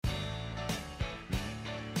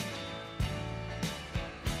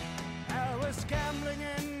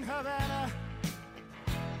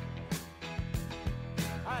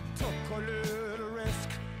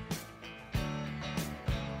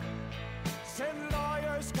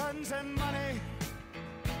guns and money.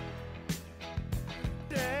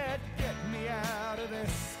 Dad, get me out of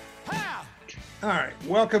this. Ha! All right.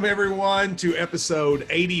 Welcome, everyone, to episode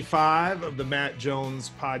 85 of the Matt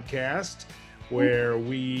Jones podcast, where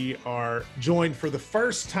we are joined for the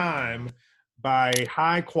first time by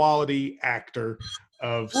high-quality actor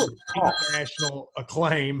of international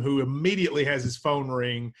acclaim who immediately has his phone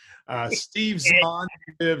ring. Steve Zahn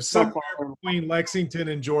lives somewhere between Lexington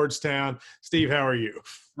and Georgetown. Steve, how are you?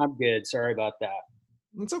 I'm good. Sorry about that.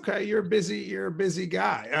 It's okay. You're a busy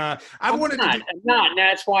guy. I'm not. And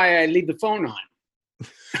that's why I leave the phone on.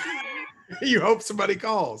 You hope somebody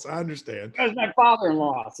calls. I understand. That was my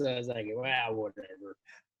father-in-law. So I was like, well, whatever.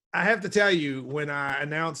 I have to tell you, when I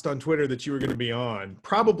announced on Twitter that you were going to be on,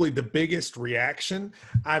 probably the biggest reaction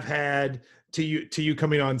I've had to you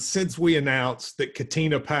coming on since we announced that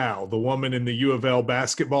Katina Powell, the woman in the U of L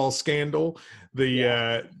basketball scandal, you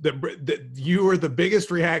were the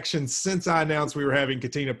biggest reaction since I announced we were having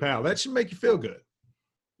Katina Powell. That should make you feel good.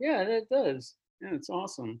 Yeah, that does. Yeah, it's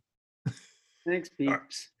awesome. Thanks,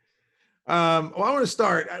 peeps. Well, I want to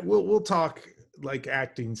start. We'll talk like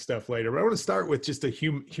acting stuff later, but I want to start with just a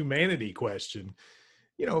humanity question.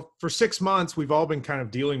 You know, for 6 months, we've all been kind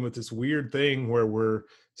of dealing with this weird thing where we're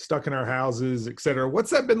stuck in our houses, et cetera. What's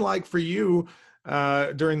that been like for you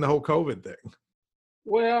during the whole COVID thing?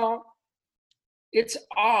 Well, it's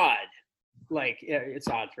odd. Like, yeah, it's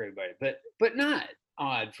odd for everybody, but not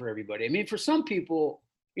odd for everybody. I mean, for some people,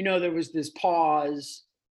 you know, there was this pause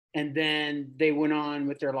and then they went on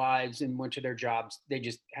with their lives and went to their jobs. They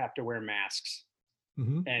just have to wear masks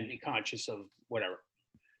and be conscious of whatever.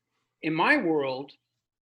 In my world,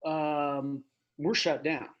 we're shut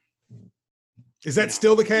down. Is that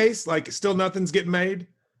still the case? Like, still nothing's getting made?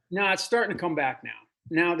 No, it's starting to come back now.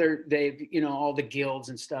 Now they've, you know, all the guilds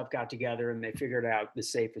and stuff got together and they figured out the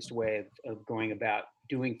safest way of going about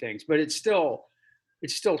doing things. But it's still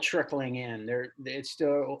trickling in. It's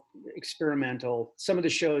still experimental. Some of the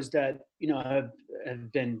shows that, you know,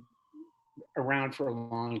 have been around for a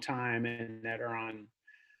long time and that are on,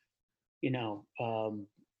 you know,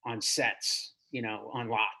 on sets, you know, on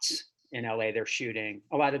lots in LA, they're shooting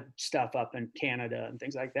a lot of stuff up in Canada and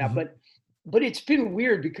things like that. But it's been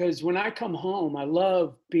weird because when I come home, I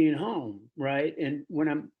love being home, right? And when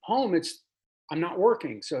I'm home, I'm not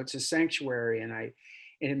working, so it's a sanctuary, and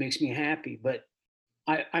it makes me happy. But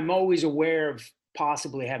I'm always aware of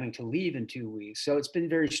possibly having to leave in 2 weeks. So it's been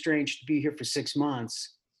very strange to be here for 6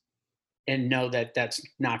 months and know that that's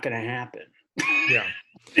not going to happen. Yeah.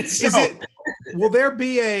 Will there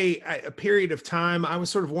be a period of time? I was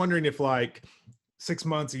sort of wondering if like 6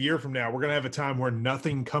 months, a year from now, we're going to have a time where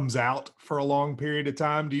nothing comes out for a long period of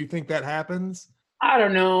time. Do you think that happens? I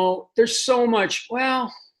don't know. There's so much.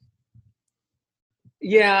 Well,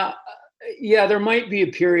 yeah, there might be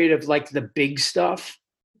a period of like the big stuff,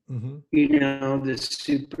 you know, the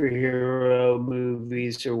superhero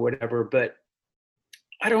movies or whatever. But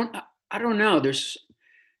I don't know. There's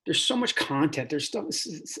so much content. There's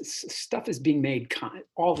stuff is being made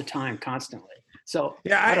all the time, constantn't So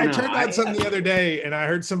yeah, I turned on something the other day and I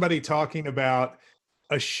heard somebody talking about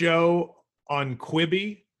a show on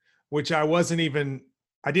Quibi, which I didn't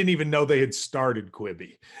even know they had started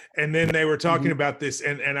Quibi. And then they were talking about this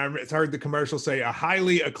and I heard the commercial say a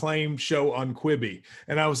highly acclaimed show on Quibi.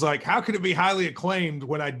 And I was like, how could it be highly acclaimed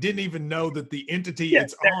when I didn't even know that the entity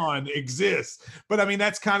it's on exists? But I mean,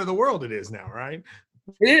 that's kind of the world it is now, right?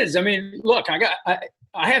 It is. I mean, look,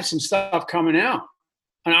 I have some stuff coming out.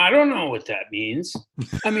 And I don't know what that means.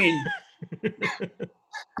 I mean,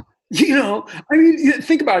 you know,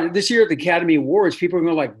 think about it. This year at the Academy Awards, people are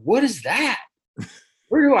going like, what is that?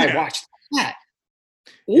 Where do I watch that?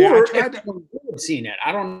 Or if I've seen it,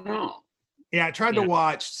 I don't know. Yeah, I tried to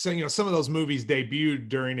watch some of those movies debuted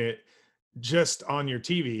during it just on your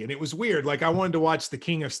TV. And it was weird. Like I wanted to watch The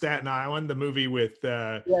King of Staten Island, the movie with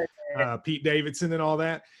Pete Davidson and all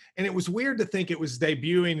that. And it was weird to think it was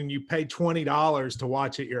debuting and you paid $20 to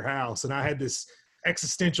watch at your house. And I had this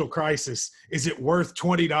existential crisis. Is it worth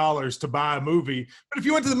 $20 to buy a movie? But if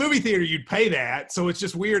you went to the movie theater, you'd pay that. So it's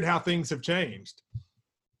just weird how things have changed.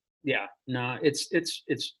 Yeah, no, it's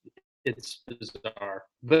bizarre.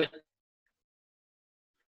 But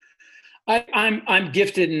I'm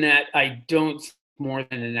gifted in that I don't more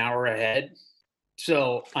than an hour ahead.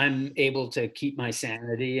 So I'm able to keep my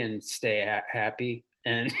sanity and stay happy.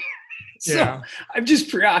 And so I'm just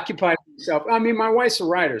preoccupied with myself. I mean, my wife's a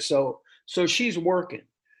writer, so she's working.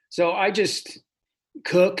 So I just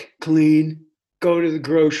cook, clean, go to the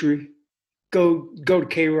grocery, go to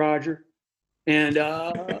K. Roger, and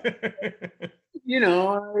you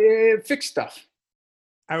know, fix stuff.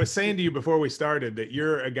 I was saying to you before we started that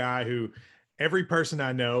you're a guy who every person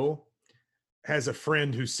I know has a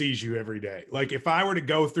friend who sees you every day. Like if I were to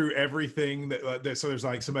go through everything so there's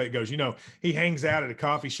like somebody that goes, he hangs out at a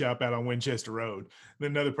coffee shop out on Winchester Road.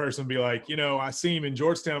 Then another person would be like, I see him in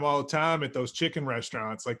Georgetown all the time at those chicken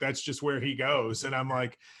restaurants. Like that's just where he goes. And I'm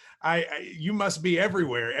like, you must be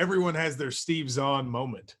everywhere. Everyone has their Steve Zahn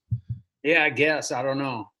moment. Yeah, I guess. I don't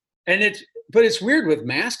know. But it's weird with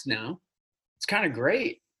masks now. It's kind of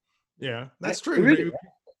great. Yeah, that's true. Really,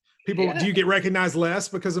 people, do you get recognized less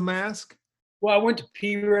because of mask? Well, I went to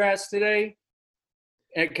PRAS today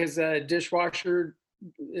because the dishwasher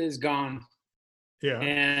is gone. Yeah.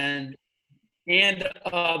 And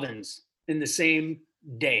ovens in the same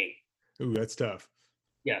day. Ooh, that's tough.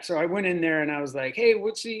 Yeah. So I went in there and I was like, hey,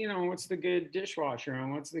 what's the good dishwasher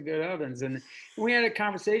and what's the good ovens? And we had a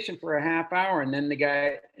conversation for a half hour. And then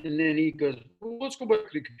he goes, well, let's go back to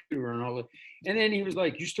the computer and all that. And then he was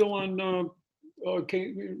like, you still on,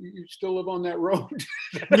 you still live on that road?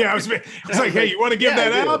 Yeah. I was like, hey, you want to give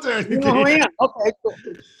that out? Yeah. Okay.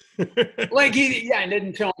 Cool. Like I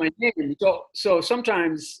didn't tell my name. So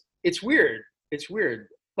sometimes it's weird. It's weird.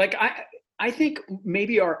 Like I think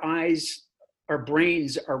maybe our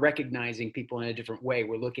brains are recognizing people in a different way.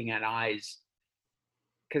 We're looking at eyes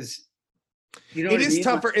because it is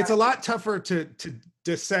tougher. It's a lot tougher to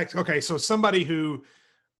dissect. Okay, so somebody who,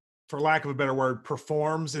 for lack of a better word,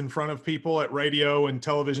 performs in front of people at radio and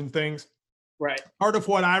television things. Right. Part of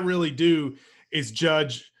what I really do is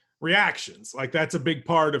judge reactions. Like that's a big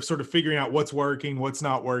part of sort of figuring out what's working, what's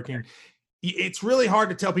not working. It's really hard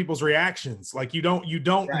to tell people's reactions. Like you don't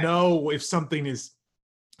right. know if something is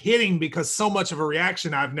hitting because so much of a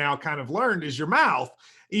reaction I've now kind of learned is your mouth,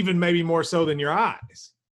 even maybe more so than your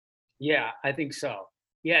eyes. Yeah, I think so.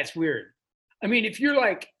 Yeah, it's weird. I mean, if you're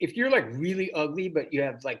like really ugly, but you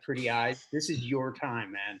have like pretty eyes, this is your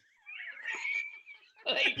time, man.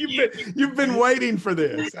 Like, you've been waiting for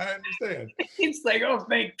this. I understand. It's like, oh,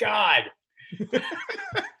 thank God.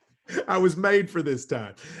 I was made for this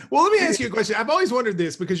time. Well, let me ask you a question. I've always wondered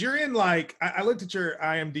this because you're in I looked at your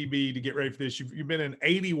IMDb to get ready for this. You've been in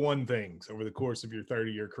 81 things over the course of your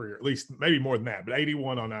 30-year career, at least maybe more than that, but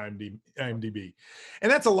 81 on IMDb.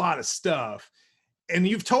 And that's a lot of stuff. And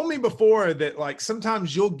you've told me before that like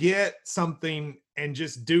sometimes you'll get something and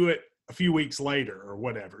just do it a few weeks later or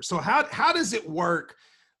whatever. So how does it work?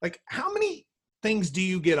 Like how many things do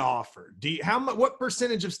you get offered? What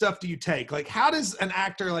percentage of stuff do you take? Like, how does an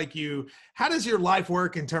actor like you, how does your life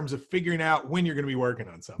work in terms of figuring out when you're going to be working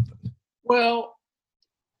on something? Well,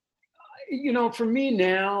 for me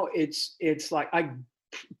now, it's like I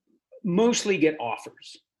mostly get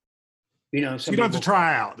offers. So you don't have to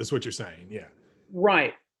try out, is what you're saying. Yeah.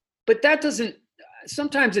 Right. But that doesn't,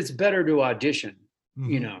 sometimes it's better to audition,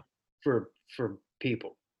 for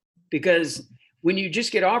people, because when you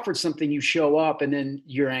just get offered something, you show up and then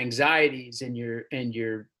your anxieties and your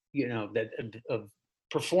that of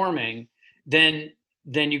performing, then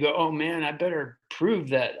you go, oh man, I better prove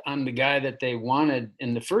that I'm the guy that they wanted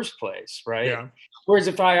in the first place. Right. Yeah. Whereas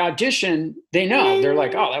if I audition, they know, they're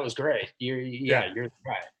like, oh, that was great. You're the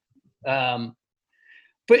guy.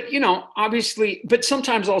 But obviously, but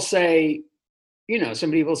sometimes I'll say,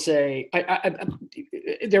 somebody will say,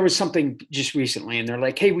 there was something just recently and they're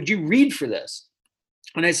like, hey, would you read for this?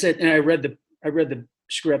 And I said, and I read the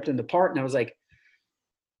script and the part, and I was like,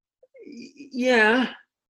 yeah.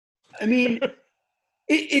 I mean,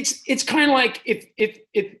 it's kind of like if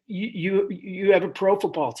you have a pro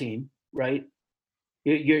football team, right?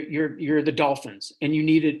 You're the Dolphins, and you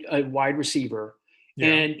needed a wide receiver,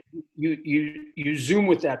 and you Zoom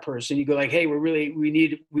with that person. You go like, hey, we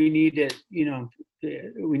need a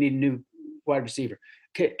new wide receiver.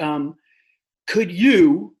 Okay, could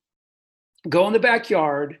you go in the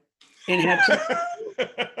backyard and have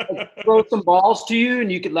throw some balls to you,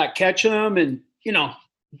 and you could like catch them and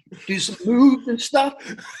do some moves and stuff.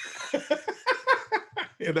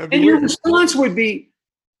 And your response would be,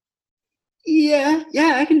 yeah,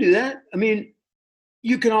 I can do that. I mean,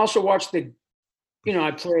 you can also watch I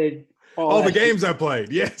played all the games I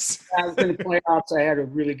played. Yes. I was in the playoffs. I had a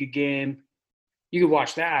really good game. You could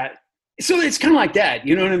watch that. So it's kind of like that.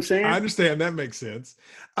 You know what I'm saying? I understand. That makes sense.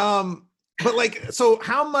 But so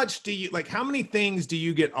how much do you how many things do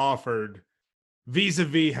you get offered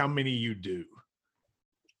vis-a-vis how many you do?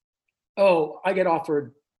 Oh, I get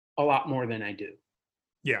offered a lot more than I do.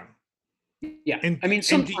 Yeah. Yeah. And I mean,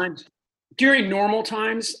 sometimes during normal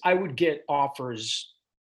times, I would get offers,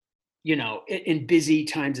 in busy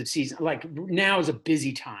times of season. Like now is a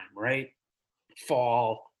busy time, right?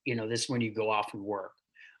 Fall, this is when you go off and work.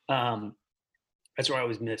 That's why I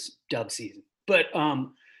always miss dub season. But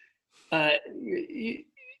uh,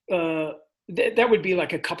 that would be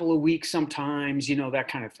like a couple of weeks sometimes, that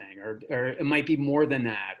kind of thing, or it might be more than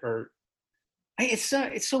that. Or it's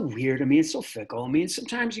so weird. I mean, it's so fickle. I mean,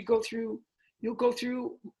 sometimes you'll go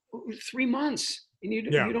through 3 months and you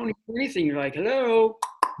don't hear anything. You're like, hello,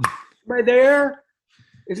 right there.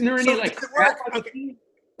 Isn't there any So like does it work? Okay.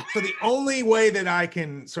 So the only way that I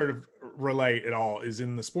can sort of relate at all is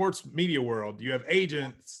in the sports media world. You have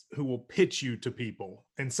agents who will pitch you to people,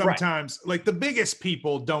 and Right. sometimes, like the biggest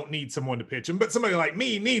people don't need someone to pitch them, but somebody like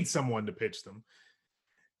me needs someone to pitch them.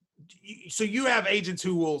 So you have agents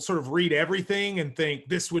who will sort of read everything and think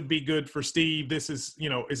this would be good for Steve. This is,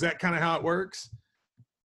 is that kind of how it works?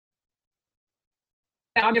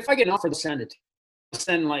 I mean, if I get an offer to send it,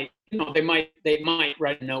 send like, they might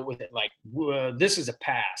write a note with it like, this is a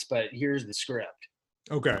pass, but here's the script.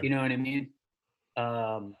 Okay. You know what I mean?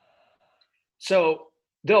 So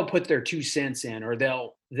they'll put their 2 cents in, or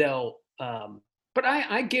but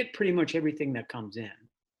I get pretty much everything that comes in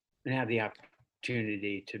and have the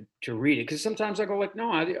opportunity to read it. Cause sometimes I go like,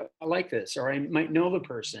 no, I like this, or I might know the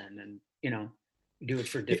person and, do it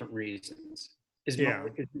for different reasons. Is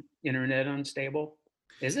internet unstable?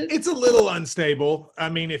 Is it? It's a little unstable. I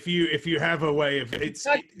mean, if you have a way of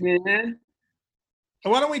man.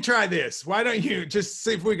 Why don't we try this? Why don't you just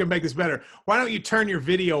see if we can make this better? Why don't you turn your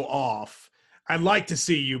video off? I'd like to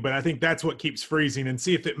see you, but I think that's what keeps freezing, and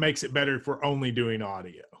see if it makes it better if we're only doing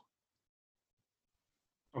audio.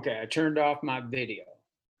 Okay, I turned off my video.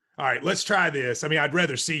 All right, let's try this. I mean, I'd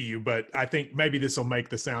rather see you, but I think maybe this will make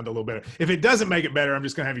the sound a little better. If it doesn't make it better, I'm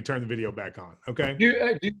just going to have you turn the video back on, okay?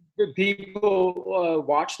 Do people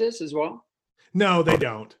watch this as well? No, they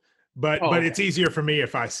don't. But it's easier for me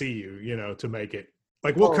if I see you, to make it.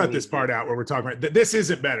 Like, we'll cut this part out where we're talking about this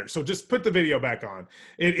isn't better. So just put the video back on.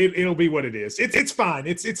 It'll be what it is. It's fine.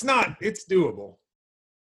 It's doable.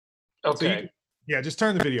 Okay. So just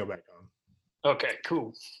turn the video back on. Okay,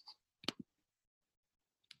 cool.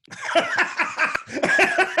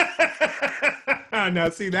 Now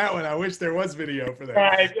see that one. I wish there was video for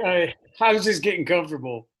that. I was just getting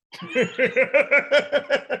comfortable.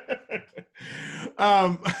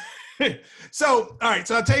 So, all right.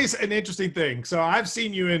 So I'll tell you an interesting thing. So I've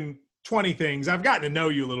seen you in 20 things. I've gotten to know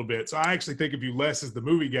you a little bit. So I actually think of you less as the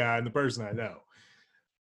movie guy and the person I know.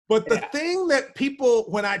 But the thing that people,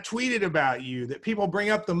 when I tweeted about you, that people bring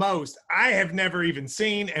up the most, I have never even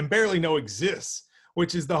seen and barely know exists,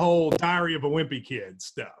 which is the whole Diary of a Wimpy Kid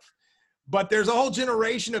stuff. But there's a whole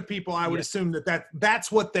generation of people, I would assume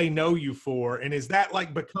that's what they know you for. And is that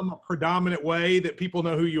like become a predominant way that people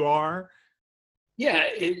know who you are? Yeah,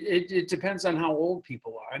 it depends on how old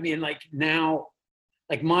people are. I mean, like now,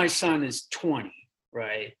 like my son is 20,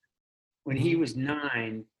 right? When he was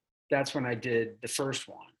 9, that's when I did the first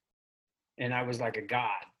one. And I was like a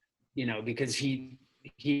god, because he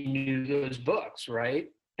knew those books, right?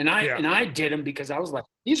 And I did them because I was like,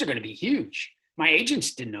 these are going to be huge. My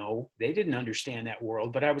agents didn't know. They didn't understand that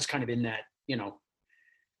world, but I was kind of in that,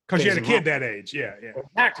 because you had a kid that age. Yeah.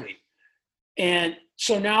 Exactly. And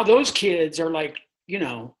so now those kids are like, they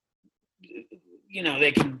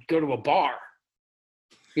can go to a bar,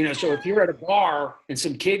 so if you're at a bar and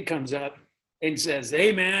some kid comes up and says,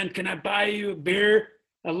 hey man, can I buy you a beer?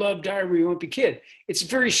 I love Diary of a Wimpy Kid. It's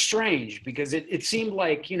very strange because it seemed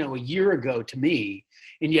like, a year ago to me,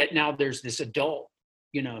 and yet now there's this adult,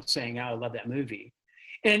 saying, oh, I love that movie.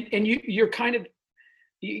 And you're kind of,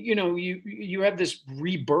 you have this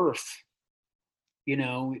rebirth.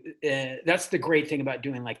 That's the great thing about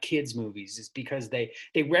doing like kids movies, is because they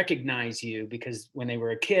recognize you because when they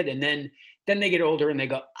were a kid, and then they get older and they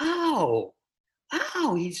go, oh,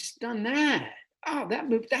 he's done that. Oh, that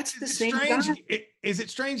movie, that's the same guy. Is it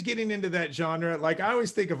strange getting into that genre? Like, I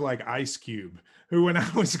always think of like Ice Cube, who when I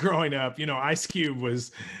was growing up, Ice Cube was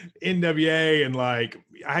NWA, and like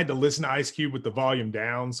I had to listen to Ice Cube with the volume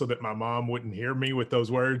down so that my mom wouldn't hear me with those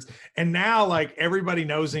words. And now like everybody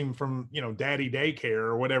knows him from, Daddy Daycare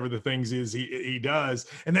or whatever the things is he does.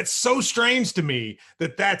 And that's so strange to me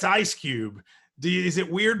that that's Ice Cube. Is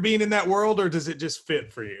it weird being in that world, or does it just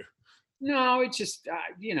fit for you? No, it's just,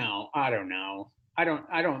 I don't know. I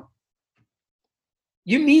don't,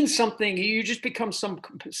 you mean something, you just become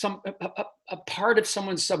a part of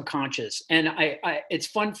someone's subconscious. And it's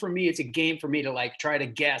fun for me. It's a game for me to like, try to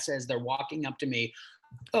guess as they're walking up to me.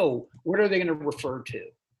 Oh, what are they going to refer to?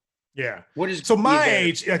 Yeah. What is, so my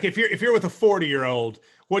age, like if you're with a 40-year-old,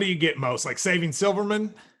 what do you get most? Like Saving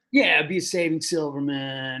Silverman? Yeah, it'd be Saving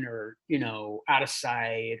Silverman, or, Out of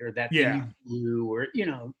Sight, or That Thing You Do, or,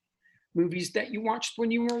 movies that you watched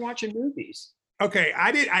when you were watching movies. Okay,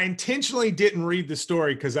 I intentionally didn't read the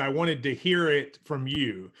story because I wanted to hear it from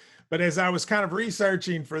you. But as I was kind of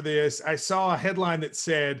researching for this, I saw a headline that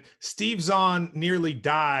said Steve Zahn nearly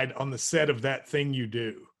died on the set of That Thing You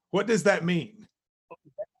Do. What does that mean?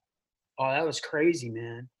 Oh, that was crazy,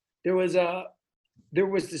 man. There was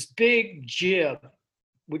this big jib,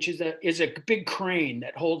 which is a big crane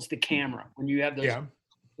that holds the camera when you have Yeah.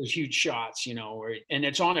 those huge shots, and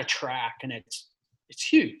it's on a track and it's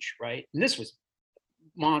huge, right? And this was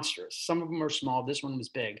monstrous. Some of them are small. This one was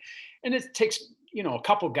big, and it takes a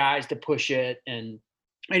couple guys to push it. And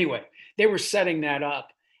anyway, they were setting that up,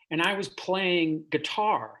 and I was playing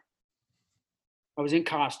guitar. I was in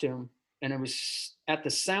costume, and I was at the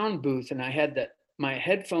sound booth, and I had my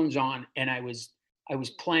headphones on, and I was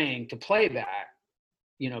playing to playback,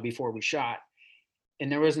 before we shot.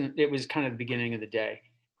 And it was kind of the beginning of the day,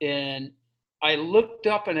 and I looked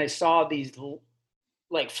up and I saw these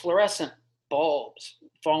like fluorescent bulbs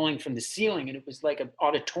falling from the ceiling, and it was like an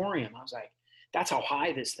auditorium. I was like, that's how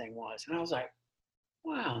high this thing was. And I was like,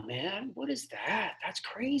 wow, man, what is that? That's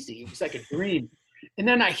crazy. It was like a dream. And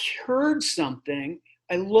then I heard something.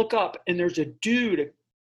 I look up, and there's a dude,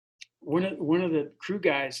 one of the crew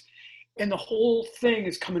guys, and the whole thing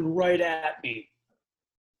is coming right at me,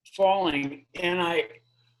 falling, and I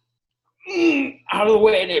out of the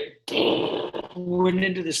way, and it went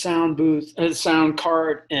into the sound booth, the sound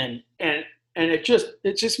card, and it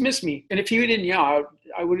just missed me. And if he didn't yell,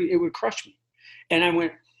 it would crush me. And I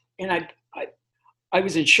went, and I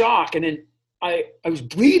was in shock, and then I was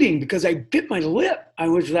bleeding because I bit my lip. I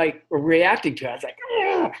was like reacting to it. I was like,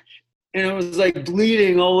 ugh! And I was like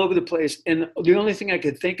bleeding all over the place. And the only thing I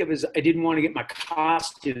could think of is I didn't want to get my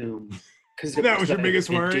costume, because that was your biggest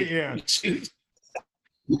worry. Yeah.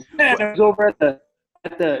 And I was over at the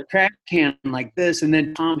trash can like this, and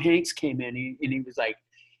then Tom Hanks came in, and he was like,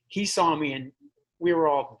 he saw me, and we were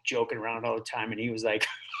all joking around all the time, and he was like,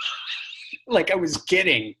 like I was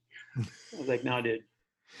kidding. I was like, no, dude.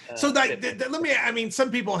 So I mean,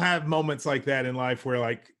 some people have moments like that in life where,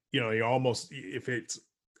 like, you almost, if it's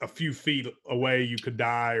a few feet away, you could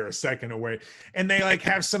die, or a second away, and they like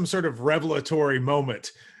have some sort of revelatory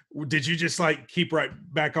moment. Did you just like keep right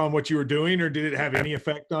back on what you were doing, or did it have any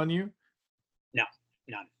effect on you? No,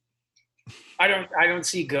 none. I don't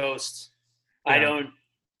see ghosts. Yeah.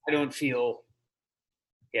 I don't feel.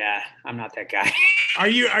 Yeah, I'm not that guy. Are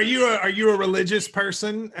you a religious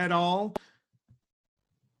person at all?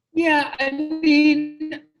 Yeah, I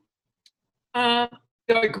mean, I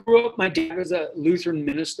grew up. My dad was a Lutheran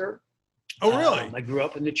minister. Oh, really? I grew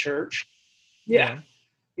up in the church. Yeah,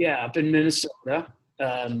 up in Minnesota.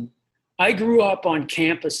 I grew up on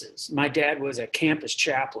campuses. My dad was a campus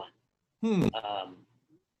chaplain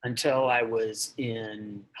until I was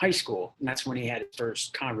in high school, and that's when he had his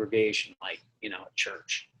first congregation, like at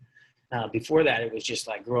church. Before that, it was just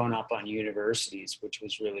like growing up on universities, which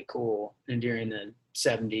was really cool. And during the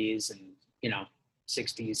 70s and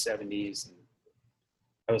 60s, 70s, and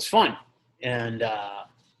it was fun. And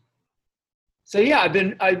so yeah,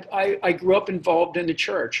 I grew up involved in the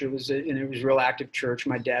church. It was a real active church.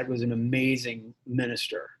 My dad was an amazing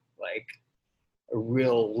minister, like a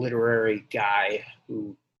real literary guy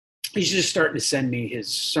who he's just starting to send me his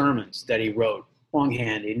sermons that he wrote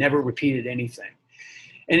longhand. He never repeated anything.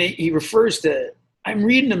 And he refers to, I'm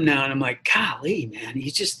reading them now, and I'm like, golly, man,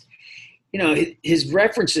 he's just, his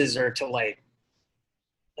references are to like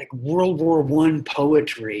World War I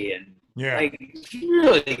poetry, and like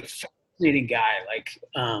really fascinating guy, like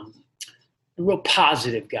a real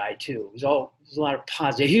positive guy too. It was a lot of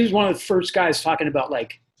positive. He was one of the first guys talking about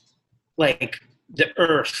like the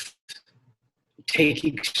earth,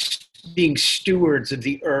 being stewards of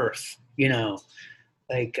the earth,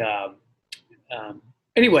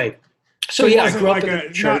 anyway. So yeah, I grew up in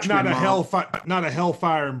the church. Not a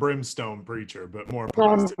hellfire and brimstone preacher, but more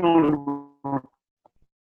positive.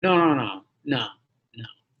 No.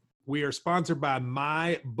 We are sponsored by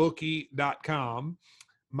mybookie.com.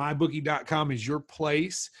 Mybookie.com is your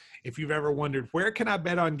place. If you've ever wondered, where can I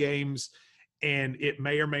bet on games? And it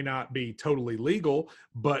may or may not be totally legal,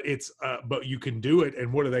 but but you can do it.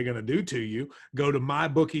 And what are they going to do to you? Go to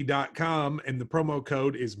mybookie.com, and the promo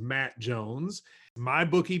code is Matt Jones.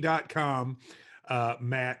 Mybookie.com,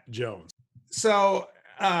 Matt Jones. So,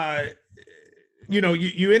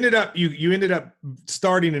 you ended up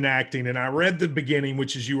starting in acting, and I read the beginning,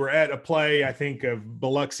 which is you were at a play, I think of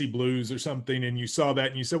Biloxi Blues or something, and you saw that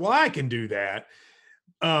and you said, well, I can do that.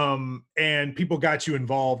 And people got you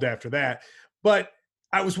involved after that. But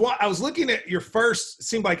I was looking at your first,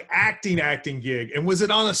 seemed like acting gig, and was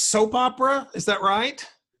it on a soap opera? Is that right?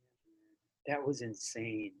 That was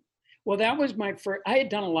insane. Well, that was my first. I had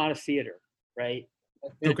done a lot of theater, right?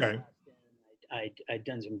 Okay. I'd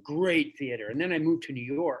done some great theater, and then I moved to New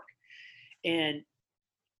York, and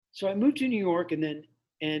so I moved to New York, and then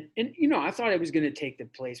and you know, I thought I was going to take the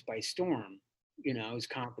place by storm. You know, I was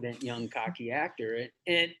confident, young, cocky actor,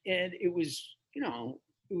 and it was, you know,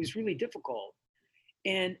 it was really difficult.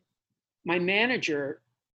 And my manager,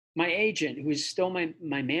 my agent, who is still my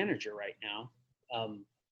manager right now,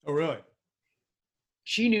 Oh, really?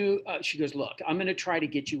 she knew. She goes, "Look, I'm going to try to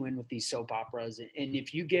get you in with these soap operas, and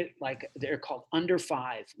if you get, like, they're called under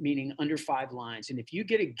five, meaning under 5 lines, and if you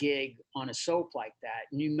get a gig on a soap like that,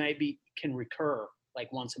 and you maybe can recur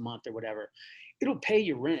like once a month or whatever, it'll pay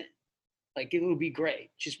your rent. Like, it'll be great,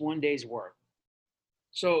 just one day's work."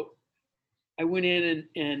 So I went in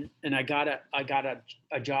and I got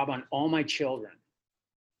a job on All My Children,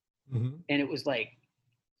 Mm-hmm. and it was like,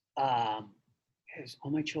 it was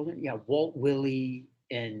All My Children, yeah, Walt Willie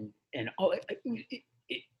and oh,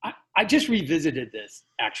 I just revisited this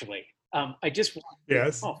actually. I just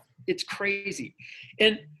Yes. oh, it's crazy,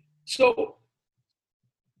 and so,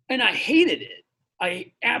 and I hated it.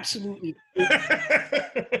 I absolutely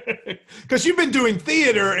Because you've been doing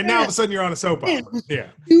theater, and now all of a sudden you're on a soap opera. Yeah.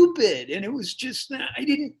 stupid, and it was just I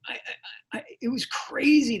didn't. It was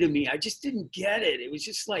crazy to me. I just didn't get it. It was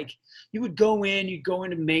just like you'd go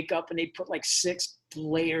into makeup, and they put like 6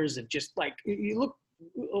 layers of just like you look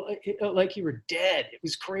like you were dead. It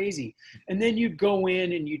was crazy. And then you'd go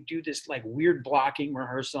in and you'd do this like weird blocking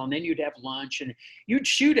rehearsal, and then you'd have lunch, and you'd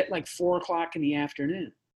shoot at like 4 o'clock in the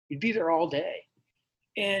afternoon. You'd be there all day,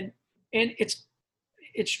 and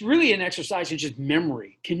it's really an exercise in just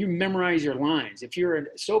memory. Can you memorize your lines? If you're a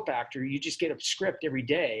soap actor, you just get a script every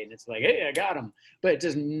day, and it's like, hey, I got them, but it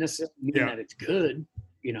doesn't necessarily mean that it's good,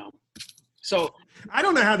 you know. So I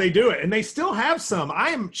don't know how they do it, and they still have some. I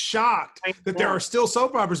am shocked that there are still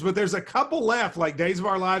soap operas, but there's a couple left, like Days of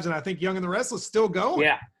Our Lives, and I think Young and the Restless still going.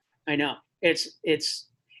 Yeah, I know. It's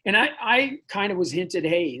and I kind of was hinted,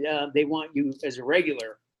 hey, they want you as a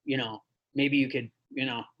regular, you know, maybe you could, you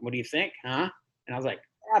know, what do you think, huh? And I was like,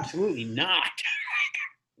 absolutely not.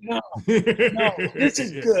 No, this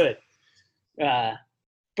is good. But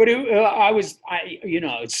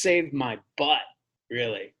it saved my butt,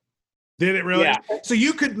 really. Did it really? Yeah. So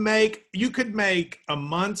you could make a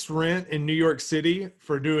month's rent in New York City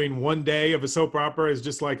for doing one day of a soap opera as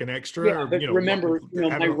just like an extra. Yeah, but remember,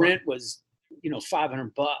 my rent was,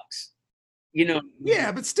 $500.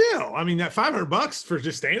 Yeah, but still, I mean, that $500 for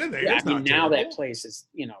just standing there. Yeah, I mean, now that place is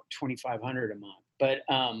 $2,500 a month.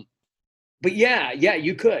 But yeah,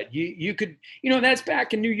 you could. You could. That's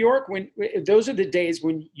back in New York when those are the days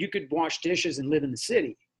when you could wash dishes and live in the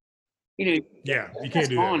city. Yeah, you can't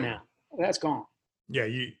do that now. That's gone. Yeah,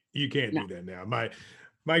 you can't do that now.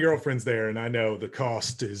 My girlfriend's there, and I know the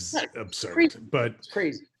cost is absurd. Crazy. But it's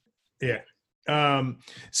crazy. Yeah.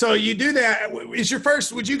 So you do that.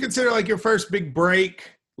 Would you consider like your first big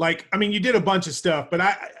break? Like, I mean, you did a bunch of stuff, but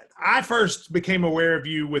I first became aware of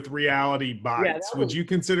you with Reality Bites. Would you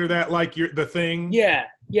consider that like the thing? Yeah.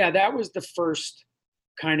 That was the first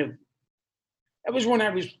kind of. That was when I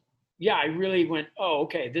really went, oh,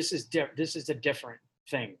 okay, this is a different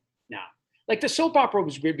thing now. Like the soap opera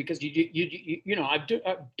was weird because I've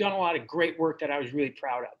done a lot of great work that I was really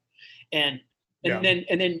proud of, and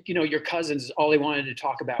then your cousins, all they wanted to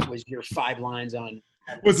talk about was your 5 lines on.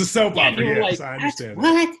 Was the soap opera? Yes, like, I understand.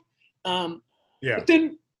 What?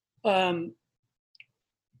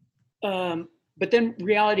 But then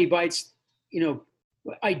Reality Bites,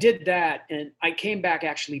 I did that, and I came back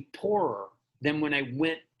actually poorer than when I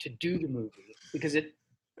went to do the movie because it,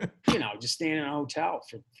 just staying in a hotel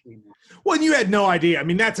for 3 months. Well, and you had no idea. I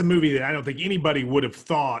mean, that's a movie that I don't think anybody would have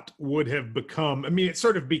thought would have become. I mean, it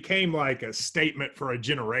sort of became like a statement for a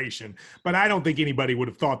generation, but I don't think anybody would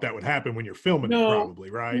have thought that would happen when you're filming it, probably,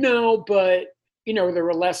 right? No, but there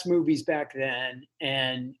were less movies back then,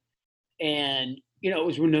 and it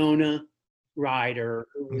was Winona Ryder,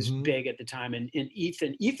 who was big at the time, and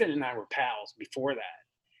Ethan and I were pals before that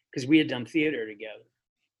because we had done theater together.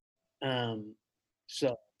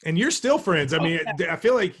 And you're still friends. I mean, I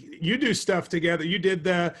feel like you do stuff together. You did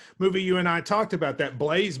the movie you and I talked about, that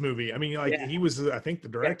Blaze movie. I mean, he was, I think, the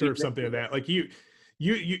director of something of that. Like you,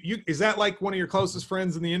 is that like one of your closest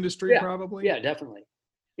friends in the industry? Probably. Yeah, definitely.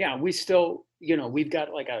 Yeah, we still, we've got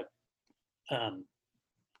like a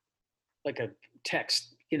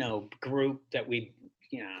text, group that we,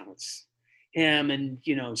 it's him and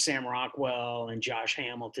Sam Rockwell and Josh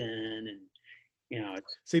Hamilton and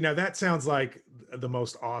It's, See, now that sounds like the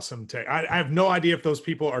most awesome take. I have no idea if those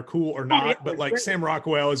people are cool or not, yeah, but like great. Sam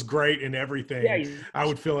Rockwell is great in Yeah, everything. I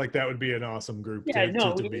would feel like that would be an awesome group yeah,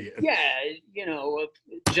 no, to be in. yeah,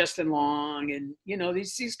 Justin Long and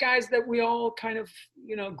these guys that we all kind of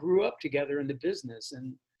grew up together in the business,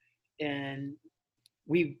 and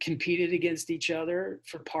we competed against each other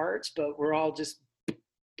for parts, but we're all just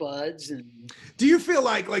buds. And Do you feel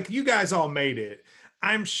like you guys all made it?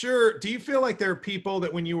 I'm sure. Do you feel like there are people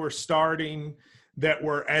that when you were starting that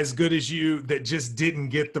were as good as you that just didn't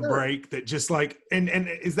get the sure. break, that just like, and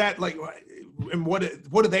is that like, and what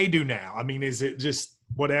do they do now? I mean, is it just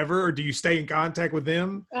whatever, or do you stay in contact with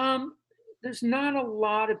them? There's not a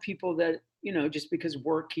lot of people that just because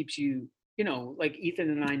work keeps you, like Ethan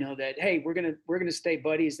and I know that, hey, we're gonna stay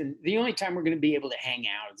buddies, and the only time we're gonna be able to hang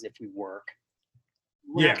out is if we work.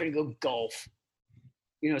 We're not gonna go golf,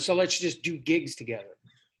 so let's just do gigs together.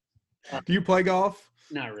 Do you play golf?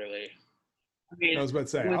 Not really. I mean, I was about to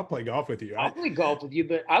say, I'll play golf with you. I'll play golf with you,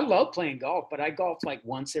 but I love playing golf, but I golf like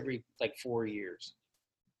once every like 4 years.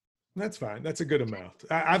 That's fine. That's a good amount.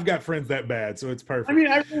 I've got friends that bad, so it's perfect. I mean,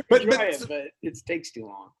 I really enjoy it, but it takes too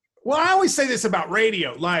long. Well, I always say this about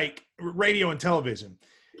radio, like radio and television.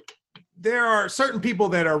 There are certain people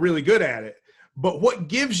that are really good at it, but what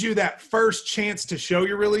gives you that first chance to show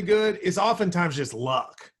you're really good is oftentimes just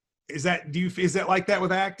luck. Is that like that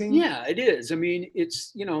with acting? Yeah, it is. I mean,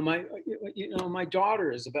 it's my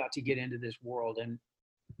daughter is about to get into this world, and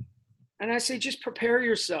I say just prepare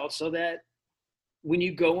yourself so that when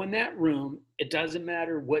you go in that room, it doesn't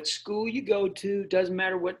matter what school you go to, doesn't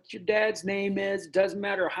matter what your dad's name is, doesn't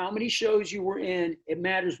matter how many shows you were in, it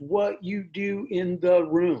matters what you do in the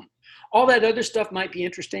room. All that other stuff might be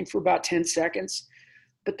interesting for about 10 seconds,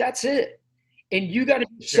 but that's it. And you got to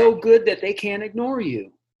be so good that they can't ignore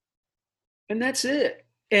you. And that's it.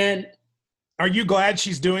 And are you glad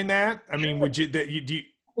she's doing that? I mean, would you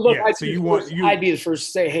look, yeah, so you want you I'd be the first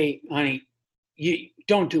to say, hey, honey, you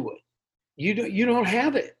don't do it. You don't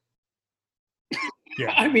have it.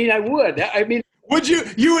 Yeah. I mean, I would. I mean, would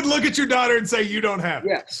you would look at your daughter and say you don't have it?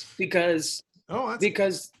 Yes, because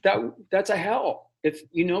that's a hell. If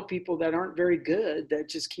people that aren't very good that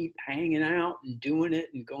just keep hanging out and doing it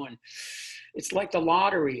and going, it's like the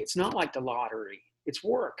lottery. It's not like the lottery. It's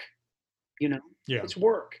work. Yeah. It's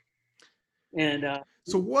work. And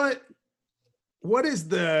so what is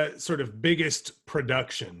the sort of biggest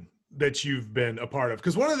production that you've been a part of?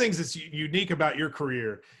 Because one of the things that's unique about your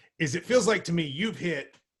career is it feels like to me you've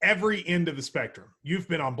hit every end of the spectrum. You've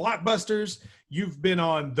been on blockbusters. You've been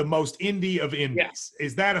on the most indie of indies. Yeah.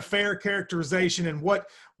 Is that a fair characterization? And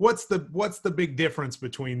what's the big difference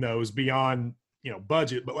between those beyond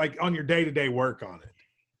budget, but like on your day-to-day work on it?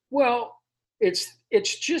 Well, it's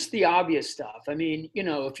just the obvious stuff. I mean,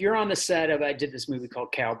 if you're on the set of, I did this movie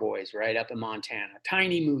called Cowboys, right, up in Montana,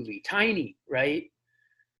 tiny movie, right?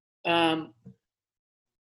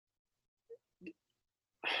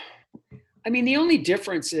 I mean, the only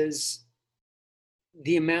difference is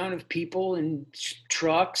the amount of people and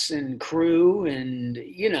trucks and crew and,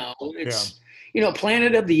 it's,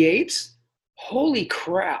 Planet of the Apes. Holy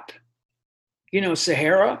crap.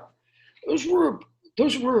 Sahara, those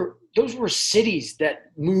were cities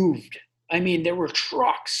that moved. I mean, there were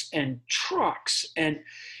trucks and,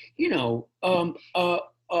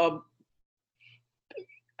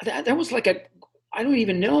 that was like I don't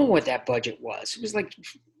even know what that budget was. It was like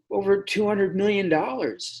over $200 million.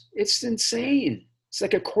 It's insane. It's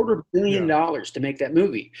like $250 million to make that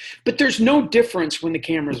movie. But there's no difference when the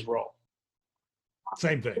cameras roll.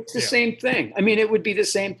 Same thing. It's the same thing. I mean, it would be the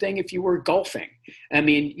same thing if you were golfing. I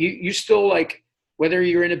mean, you still like, whether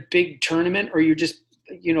you're in a big tournament or you're just,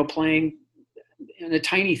 playing in a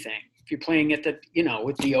tiny thing. If you're playing at the,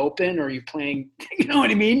 with the Open, or you're playing, you know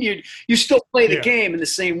what I mean? You still play the game in the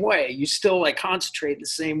same way. You still like concentrate the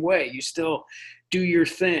same way. You still do your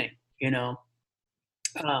thing,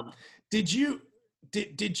 Did you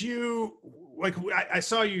like, I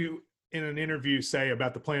saw you in an interview say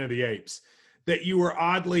about the Planet of the Apes that you were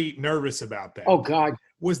oddly nervous about that. Oh God.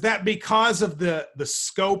 Was that because of the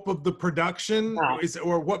scope of the production,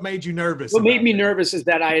 or what made you nervous? What made me nervous is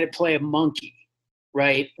that I had to play a monkey,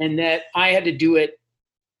 right? And that I had to do it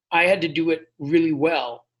really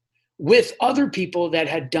well with other people that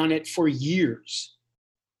had done it for years.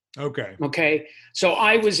 Okay. So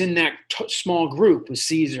I was in that small group with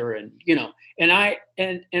Caesar, and and I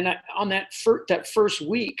on that first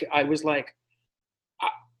week I was like,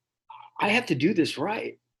 I have to do this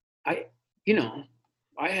right. I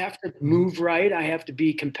have to move right. I have to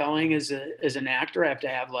be compelling as an actor. I have to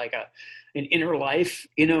have like an inner life,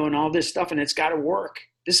 and all this stuff, and it's got to work.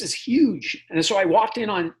 this is huge. And so I walked in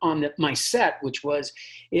on my set, which was,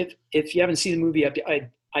 if you haven't seen the movie,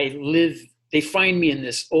 I live, they find me in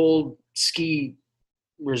this old ski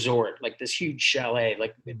resort, like this huge chalet,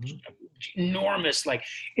 like enormous, like,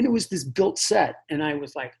 and it was this built set. And I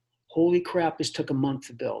was like, holy crap, this took a month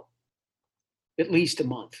to build, at least a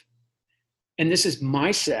month. And this is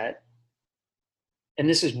my set. And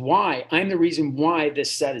this is why I'm the reason why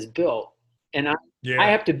this set is built. And I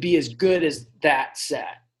have to be as good as that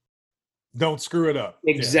set. Don't screw it up.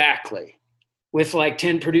 Exactly. Yeah. With like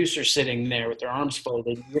 10 producers sitting there with their arms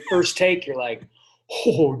folded. Your first take, you're like,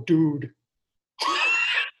 oh, dude.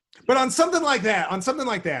 But on something like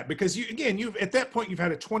that, because you've at that point, you've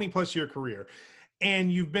had a 20+ year career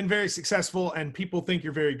and you've been very successful and people think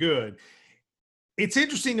you're very good. It's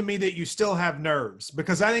interesting to me that you still have nerves,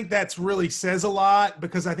 because I think that's really says a lot,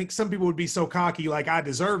 because I think some people would be so cocky, like, I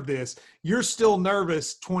deserve this. You're still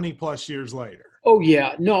nervous 20+ years later. Oh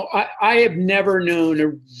yeah. No, I have never known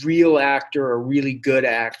a real actor, a really good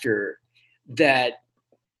actor, that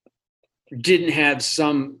didn't have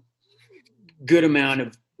some good amount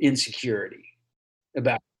of insecurity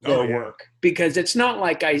about their work, because it's not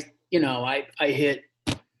like I hit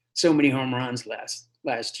so many home runs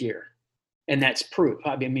last year. And that's proof.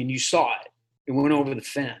 I mean, you saw it. It went over the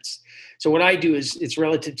fence. So what I do is it's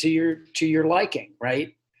relative to your liking,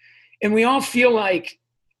 right? And we honestly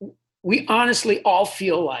all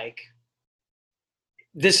feel like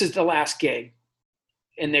this is the last gig,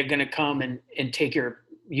 and they're going to come and take your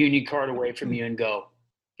union card away from you and go,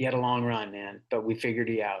 you had a long run, man, but we figured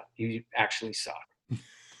you out. You actually suck.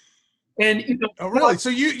 And oh, really? So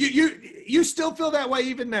you still feel that way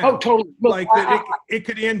even now? Oh, totally. Look, like it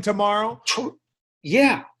could end tomorrow?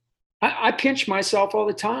 Yeah. I pinch myself all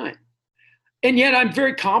the time. And yet I'm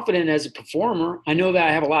very confident as a performer. I know that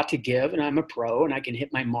I have a lot to give, and I'm a pro, and I can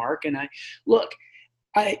hit my mark. And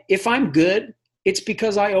if I'm good, it's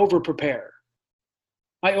because I over prepare.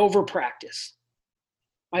 I over practice.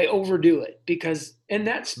 I overdo it, and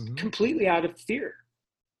that's completely out of fear.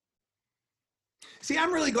 See,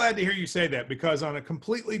 I'm really glad to hear you say that, because on a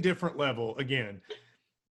completely different level, again,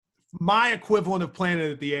 my equivalent of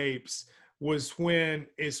Planet of the Apes is when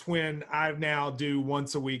I now do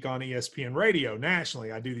once a week on ESPN radio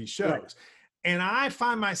nationally. I do these shows, right. And I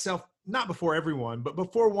find myself, not before everyone, but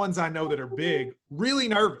before ones I know that are big, really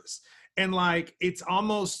nervous. And like, it's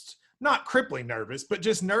almost not crippling nervous, but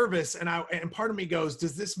just nervous. And part of me goes,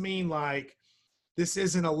 does this mean like, this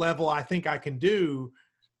isn't a level I think I can do?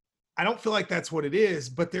 I don't feel like that's what it is,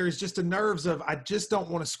 but there's just a nerves of, I just don't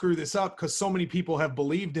want to screw this up, because so many people have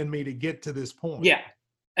believed in me to get to this point. Yeah.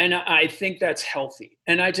 And I think that's healthy.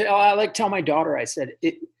 And I like tell my daughter, I said,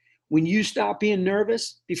 when you stop being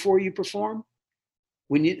nervous before you perform,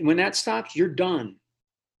 when that stops, you're done.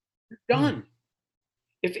 You're done.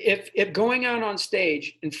 If going out on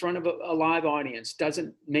stage in front of a live audience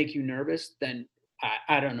doesn't make you nervous, then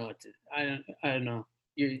I don't know what to, I don't know.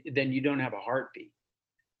 Then you don't have a heartbeat.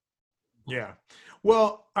 Yeah.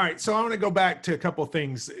 Well, all right. So I want to go back to a couple of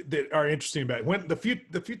things that are interesting about it. When the few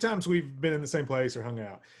times we've been in the same place or hung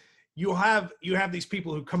out, you have these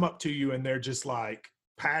people who come up to you and they're just like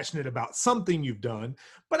passionate about something you've done.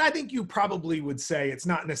 But I think you probably would say it's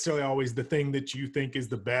not necessarily always the thing that you think is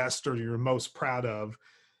the best or you're most proud of.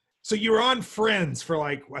 So you were on Friends for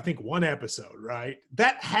like, I think, one episode, right?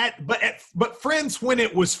 That had, but Friends when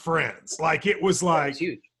it was Friends, like it was like,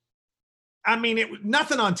 huge. I mean,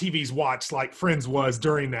 nothing on TV's watched like Friends was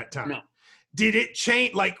during that time. No. Did it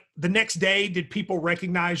change? Like the next day, did people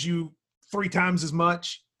recognize you 3 times as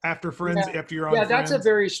much after Friends? Yeah. After you're on Friends? Yeah, that's a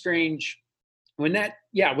very strange. When that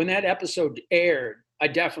episode aired, I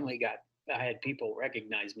had people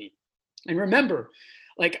recognize me. And remember,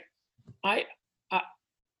 like I've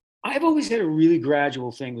always had a really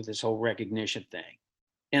gradual thing with this whole recognition thing,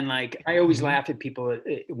 and like I always laugh at people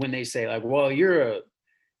when they say like, "Well, you're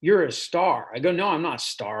a star." I go, no, I'm not a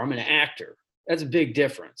star. I'm an actor. That's a big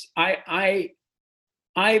difference. For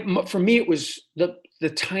me, it was the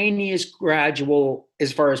tiniest gradual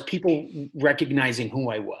as far as people recognizing who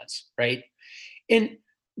I was, right? And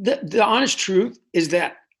the honest truth is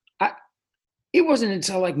that it wasn't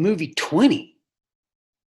until like movie 20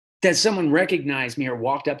 that someone recognized me or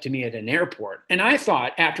walked up to me at an airport. And I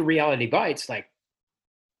thought after Reality Bites, like,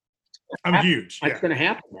 I'm huge. It's going to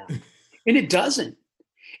happen now. And it doesn't.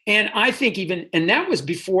 And I think and that was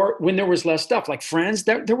before, when there was less stuff like Friends,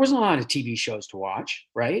 there wasn't a lot of TV shows to watch,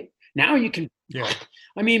 right? Now you can,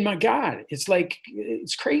 I mean, my God, it's like,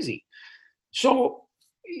 it's crazy. So,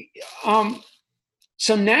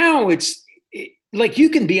 so now it's like, you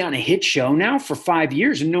can be on a hit show now for 5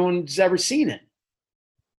 years and no one's ever seen it.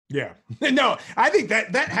 Yeah. No, I think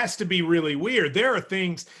that has to be really weird. There are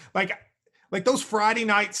things like those Friday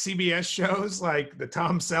night CBS shows, like the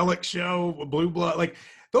Tom Selleck show, Blue Blood, like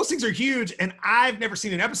those things are huge. And I've never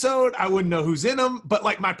seen an episode. I wouldn't know who's in them, but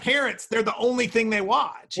like my parents, they're the only thing they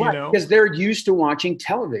watch, you know? Because they're used to watching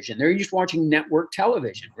television. They're used to watching network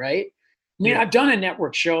television, right? I mean, Yeah. I've done a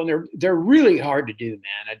network show, and they're really hard to do,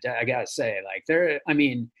 man. I gotta say, like, I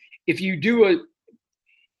mean, if you do You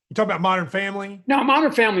talk about Modern Family? no,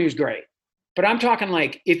 Modern Family was great, but I'm talking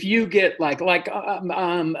like if you get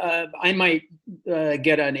I might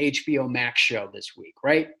get an HBO Max show this week,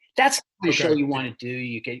 right? That's the show you want to do.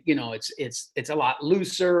 You get, you know, it's a lot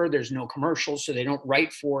looser. There's no commercials, so they don't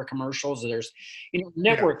write for commercials. There's, you know,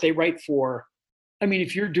 network they write for. I mean,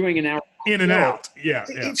 if you're doing an hour in and out, yeah.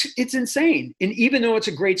 It's insane. And even though it's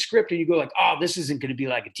a great script, and you go like, oh, this isn't going to be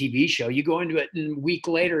like a TV show. You go into it, and a week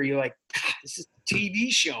later, you're like, God, this is a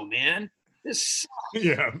TV show, man. This sucks.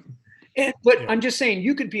 Yeah. But I'm just saying,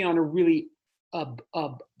 you could be on a really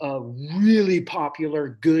really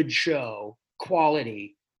popular, good show,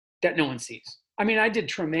 quality, that no one sees. I mean, I did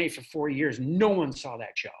Treme for 4 years. No one saw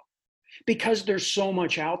that show because there's so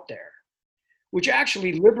much out there, which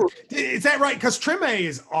actually liberates. Is that right? Because Treme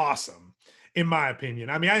is awesome, in my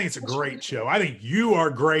opinion. I mean, I think it's a great show. I think you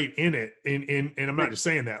are great in it. And I'm not just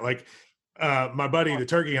saying that. Like my buddy, the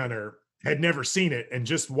turkey hunter, had never seen it and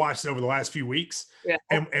just watched it over the last few weeks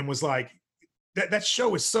and was like, that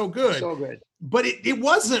show is so good. So good. But it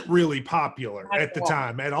wasn't really popular at the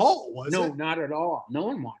time at all, was it? No, not at all. No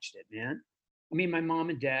one watched it, man. I mean, my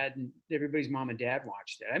mom and dad and everybody's mom and dad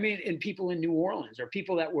watched it. I mean, and people in New Orleans or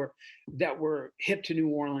people that were hip to New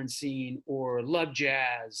Orleans scene or loved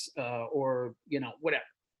jazz or, you know, whatever.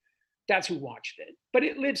 That's who watched it. But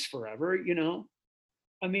it lives forever, you know.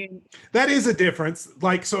 I mean, that is a difference.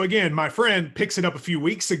 Like, so again, my friend picks it up a few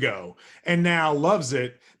weeks ago and now loves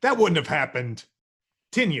it. That wouldn't have happened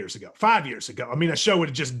 10 years ago, 5 years ago. I mean, a show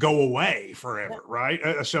would just go away forever, right?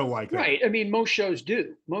 A show like that. Right. I mean, most shows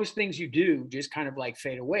do. Most things you do just kind of like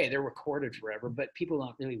fade away. They're recorded forever, but people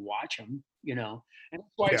don't really watch them, you know. And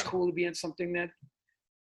that's why it's cool to be in something that,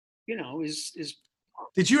 you know, is.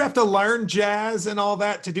 Did you have to learn jazz and all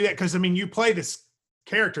that to do that? Because, I mean, you play this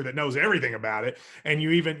character that knows everything about it, and you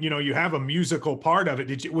even, you know, you have a musical part of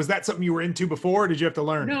it. Was that something you were into before, or did you have to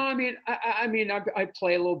learn? No, I mean, I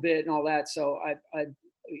play a little bit and all that, so I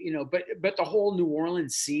you know, but the whole New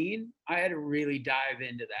Orleans scene, I had to really dive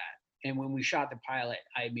into that. And when we shot the pilot,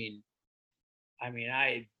 I mean,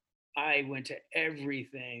 I went to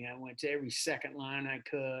everything. I went to every second line I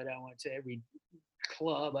could. I went to every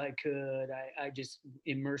club I could. I just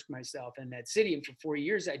immersed myself in that city, and for 4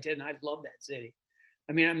 years I did, and I love that city.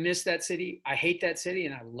 I mean, I miss that city. I hate that city,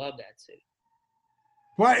 and I love that city.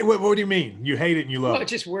 Why? What do you mean? You hate it and you love it? Well, it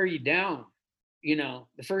just wear you down. You know,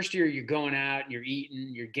 the first year you're going out, you're eating,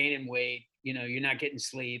 you're gaining weight, you know, you're not getting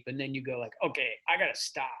sleep. And then you go like, okay, I got to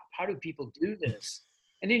stop. How do people do this?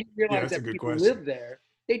 And then you realize that people live there.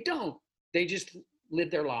 They don't. They just live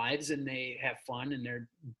their lives and they have fun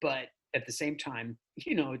but at the same time,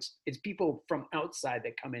 you know, it's people from outside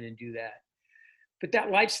that come in and do that. But that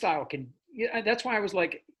lifestyle that's why I was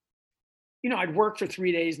like, you know, I'd work for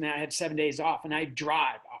 3 days and I had 7 days off, and I'd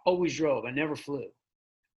drive. I always drove. I never flew.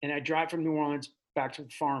 And I drive from New Orleans back to the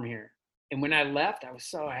farm here. And when I left, I was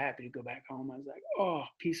so happy to go back home. I was like, oh,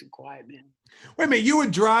 peace and quiet, man. Wait a minute, you would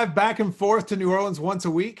drive back and forth to New Orleans once a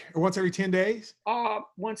week or once every 10 days?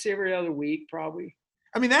 Once every other week, probably.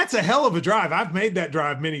 I mean, that's a hell of a drive. I've made that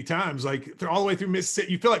drive many times, like all the way through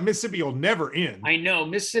Mississippi. You feel like Mississippi will never end. I know.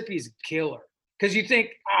 Mississippi's a killer. Because you think,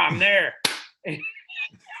 I'm there.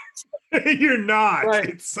 You're not. Right.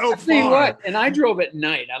 It's so far. What? And I drove at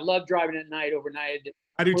night. I love driving at night, overnight.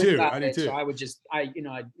 I do too. I do too. So I would just, you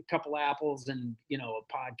know, a couple apples and, you know, a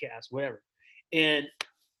podcast, whatever. But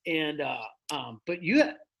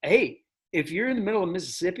hey, if you're in the middle of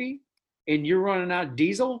Mississippi and you're running out of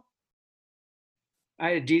diesel, I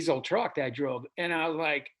had a diesel truck that I drove, and I was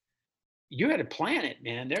like, you had to plan it,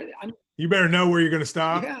 man. You better know where you're going to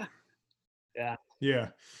stop. Yeah.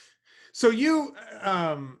 So you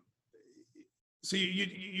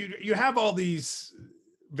have all these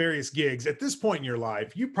various gigs. At this point in your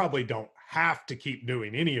life, you probably don't have to keep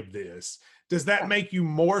doing any of this. Does that make you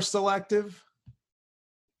more selective?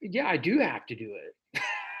 Yeah, I do have to do it.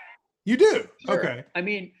 You do? Sure. Okay. I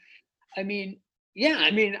mean, yeah, I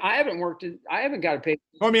haven't got to pay.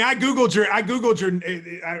 Well, I mean, I Googled your,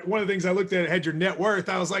 one of the things I looked at had your net worth.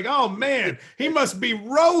 I was like, oh man, he must be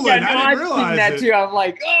rolling. Yeah, no, I didn't realize that too. I'm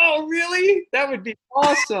like, oh really? That would be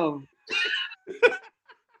awesome.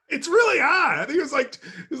 It's really high. I think it was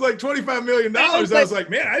like $25 million. I was like,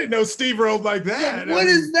 man, I didn't know Steve rolled like that. What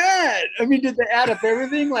is that? I mean, did they add up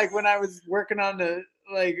everything? Like when I was working on the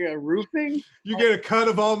roofing, you get a cut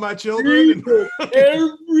of all my children.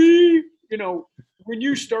 Every when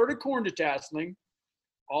you started corn detasseling,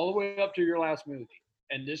 all the way up to your last movie,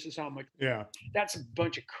 and this is how much. Yeah, that's a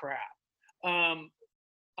bunch of crap.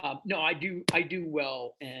 No, I do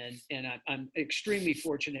well, and I'm extremely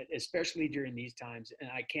fortunate, especially during these times. And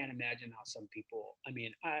I can't imagine how some people. I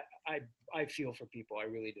mean, I feel for people, I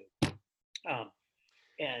really do.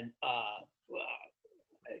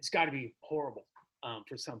 It's got to be horrible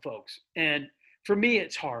for some folks, and for me,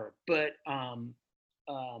 it's hard. But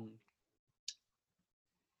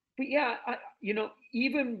yeah,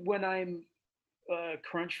 even when I'm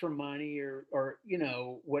crunched for money or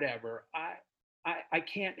whatever, I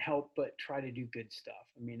can't help but try to do good stuff.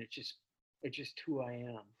 I mean, it's just who I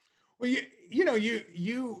am. Well,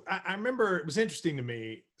 I remember it was interesting to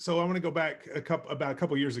me. So I want to go back about a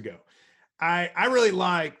couple years ago. I really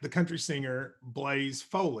like the country singer Blaze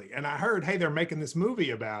Foley, and I heard, hey, they're making this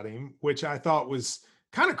movie about him, which I thought was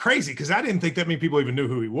kind of crazy because I didn't think that many people even knew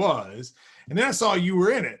who he was. And then I saw you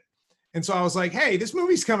were in it. And so I was like, hey, this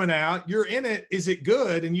movie's coming out. You're in it. Is it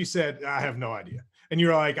good? And you said, I have no idea. And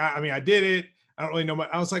you're like, I mean, I did it. I don't really know.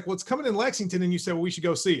 I was like, well, it's coming in Lexington. And you said, well, we should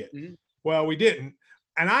go see it. Mm-hmm. Well, we didn't.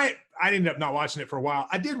 And I ended up not watching it for a while.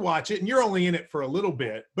 I did watch it, and you're only in it for a little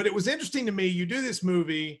bit. But it was interesting to me. You do this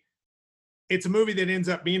movie. It's a movie that ends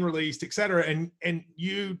up being released, et cetera. And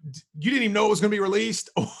you didn't even know it was going to be released,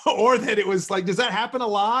 or that it was like, does that happen a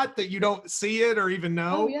lot that you don't see it or even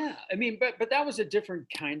know? Oh yeah. I mean, but that was a different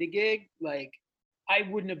kind of gig. Like I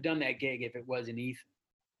wouldn't have done that gig if it wasn't Ethan.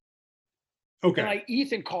 Okay. And like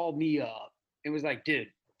Ethan called me up and was like,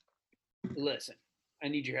 dude, listen, I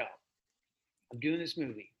need your help. I'm doing this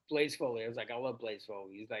movie, Blaze Foley. I was like, I love Blaze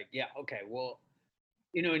Foley. He's like, yeah, okay, well,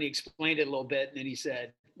 and he explained it a little bit. And then he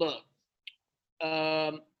said, look,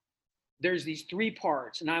 there's these 3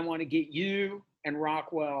 parts, and I want to get you and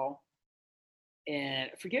Rockwell, and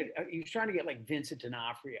I forget, he was trying to get like Vincent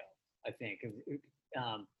D'Onofrio, I think,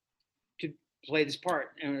 to play this part.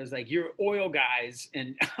 And it was like, you're oil guys.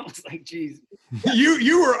 And I was like, geez.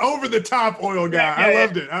 You were over the top oil guy. Yeah, I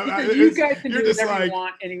loved it. You guys can do whatever you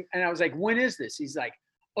want. And I was like, when is this? He's like,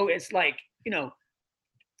 oh, it's like,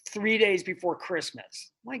 3 days before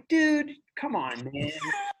Christmas. I'm like, dude, come on, man.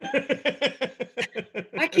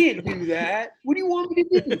 I can't do that. What do you want me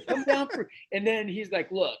to do? Come down for. And then he's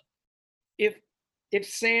like, look, if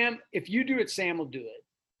you do it, Sam will do it.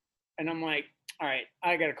 And I'm like, all right,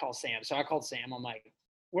 I got to call Sam. So I called Sam. I'm like,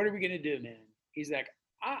 what are we going to do, man? He's like,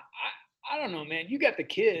 I don't know, man. You got the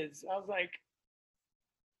kids. I was like,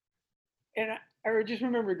 and I just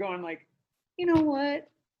remember going like, you know what?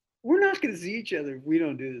 We're not going to see each other if we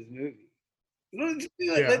don't do this movie. Let's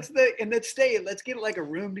do it. Let's stay. Let's get like a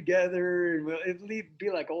room together, and it'll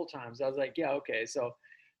be like old times. I was like, yeah, okay. So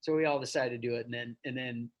we all decided to do it, and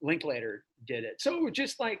then Linklater did it. So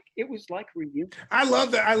it was like reunion. I love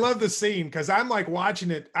that. I love the scene because I'm like watching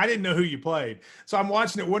it. I didn't know who you played, so I'm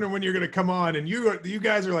watching it, wondering when you're going to come on. And you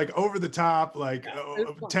guys are like over the top, like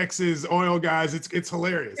Texas oil guys. It's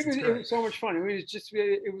hilarious. It was so much fun.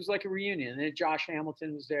 It was like a reunion. And then Josh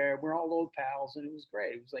Hamilton was there. We're all old pals, and it was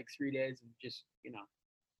great. It was like 3 days of just.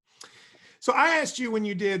 So I asked you when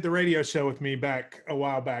you did the radio show with me back a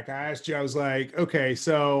while back, I was like, okay,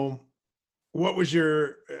 so what was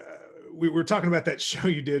your, we were talking about that show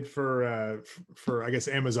you did for I guess,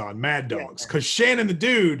 Amazon, Mad Dogs. Cause Shannon, the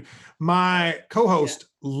dude, my co-host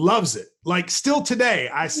loves it. Like still today,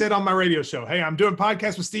 I said on my radio show, hey, I'm doing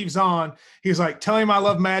podcast with Steve Zahn. He's like, tell him I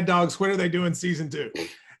love Mad Dogs. When are they doing season 2?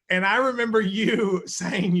 And I remember you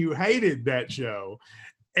saying you hated that show,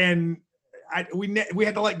 and we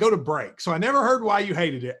had to go to break. So I never heard why you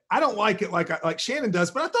hated it. I don't like it like Shannon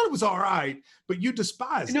does, but I thought it was all right, but you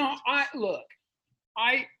despise it. No, I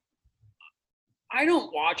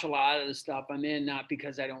don't watch a lot of the stuff I'm in, not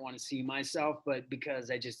because I don't want to see myself, but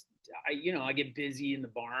because I get busy in the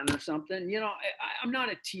barn or something. I'm not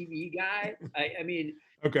a TV guy. I mean,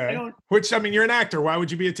 okay. You're an actor. Why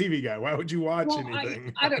would you be a TV guy? Why would you watch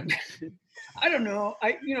anything? I don't know.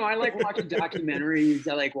 I like watching documentaries.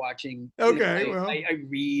 I like watching. Okay. I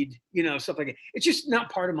read, stuff like that. It's just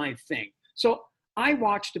not part of my thing. So I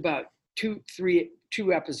watched about two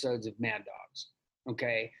episodes of Mad Dogs.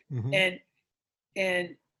 Okay. Mm-hmm.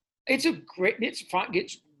 And it's fun.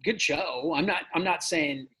 It's good show. I'm not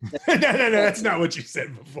saying that, no, that's not what you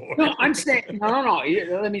said before. No, I'm saying no.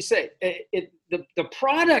 Let me say the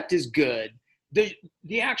product is good.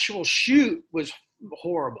 The actual shoot was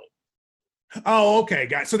horrible. Oh, okay,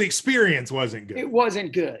 guys. So the experience wasn't good. It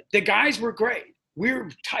wasn't good. The guys were great. We were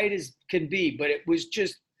tight as can be, but it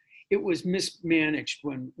was mismanaged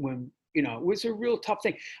when it was a real tough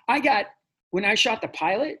thing. When I shot the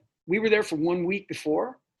pilot, we were there for 1 week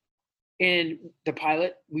before, and the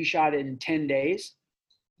pilot we shot it in 10 days.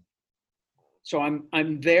 So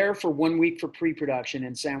I'm there for 1 week for pre-production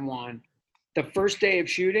in San Juan. The first day of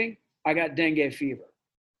shooting, I got dengue fever.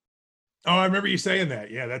 Oh, I remember you saying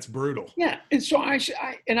that. Yeah, that's brutal. Yeah, and so I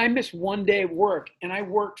missed 1 day of work, and I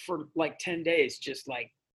worked for like 10 days, just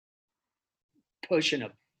like pushing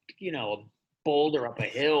a boulder up a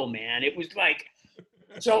hill, man. It was like,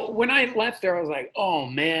 so when I left there, I was like, oh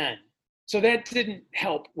man. So that didn't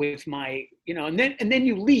help with my, and then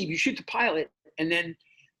you leave, you shoot the pilot, and then,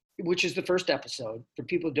 which is the first episode for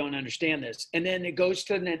people who don't understand this, and then it goes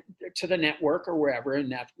to the network or wherever. In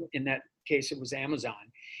that case, it was Amazon,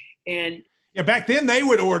 and yeah, back then they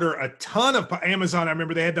would order a ton of Amazon. I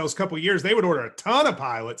remember they had those couple of years. They would order a ton of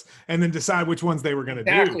pilots and then decide which ones they were going to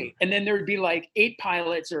do. Exactly. And then there would be like 8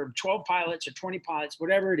 pilots or 12 pilots or 20 pilots,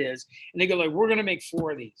 whatever it is. And they go like, we're going to make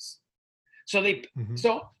 4 of these. So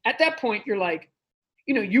so at that point, you're like,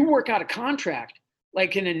 you work out a contract,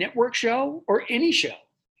 like in a network show or any show.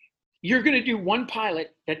 You're going to do 1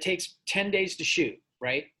 pilot that takes 10 days to shoot,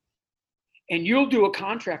 right? And you'll do a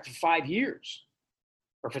contract for 5 years.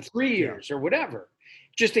 Or for 3 years or whatever,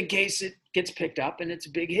 just in case it gets picked up and it's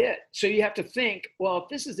a big hit. So you have to think, well, if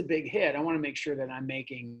this is a big hit, I want to make sure that I'm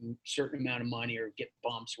making a certain amount of money or get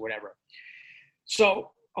bumps or whatever.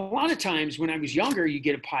 So a lot of times when I was younger, you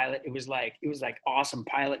get a pilot, it was like awesome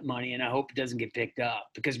pilot money, and I hope it doesn't get picked up,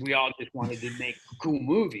 because we all just wanted to make cool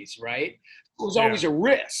movies, right? It was always a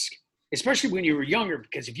risk, especially when you were younger,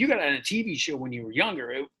 because if you got on a TV show when you were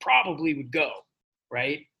younger, it probably would go,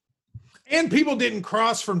 right? And people didn't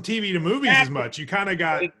cross from TV to movies as much. You kind of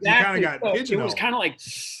got pigeonholed. It was kind of like,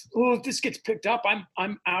 oh, if this gets picked up,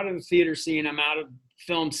 I'm out of the theater scene. I'm out of the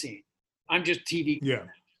film scene. I'm just TV. Yeah.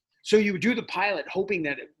 So you would do the pilot hoping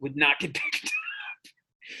that it would not get picked up.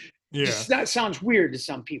 Yeah. That sounds weird to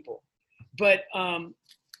some people, but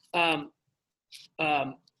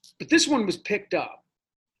this one was picked up,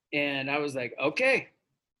 and I was like, okay,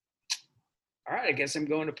 all right, I guess I'm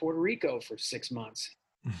going to Puerto Rico for 6 months.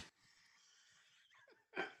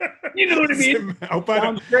 You know what I mean? Hope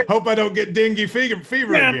I don't get dengue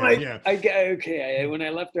fever again. Okay. When I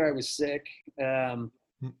left there, I was sick, and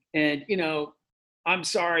I'm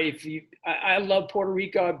sorry I love Puerto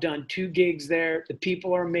Rico. I've done 2 gigs there. The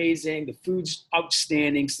people are amazing. The food's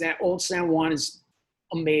outstanding. Old San Juan is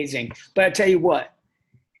amazing. But I tell you what,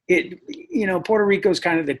 Puerto Rico is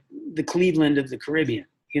kind of the Cleveland of the Caribbean.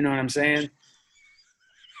 You know what I'm saying?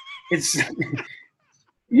 It's,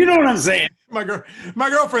 you know what I'm saying? My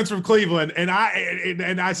girlfriend's from Cleveland, and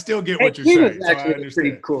I still get what you're Cleveland's saying. Actually, a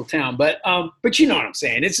pretty cool town, but you know what I'm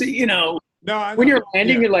saying. It's No, when you're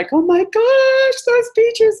landing, you're like, oh my gosh, those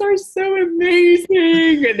beaches are so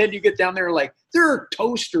amazing. And then you get down there and like, there are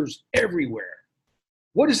toasters everywhere.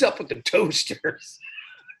 What is up with the toasters?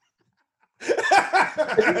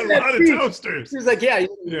 A lot of toasters. It's like, you have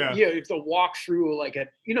to walk through like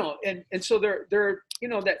and so they're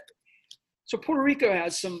that. So Puerto Rico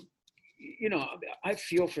has some, I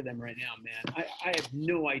feel for them right now, man. I have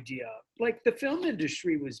no idea. Like the film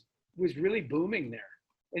industry was really booming there.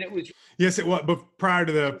 And it was. Yes, it was. But prior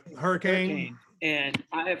to the hurricane. And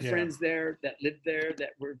I have friends there that lived there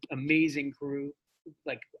that were amazing crew,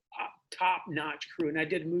 like top-notch crew. And I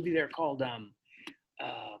did a movie there called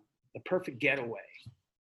The Perfect Getaway.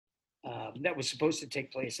 That was supposed to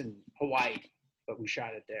take place in Hawaii, but we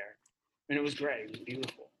shot it there. And it was great. It was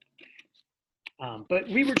beautiful. But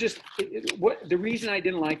we were just the reason I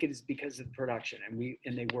didn't like it is because of the production,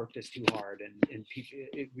 and they worked us too hard, and people,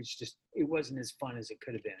 it wasn't as fun as it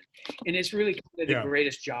could have been. And it's really the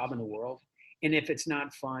greatest job in the world. And if it's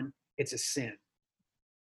not fun, it's a sin.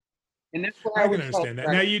 And that's what I can understand that.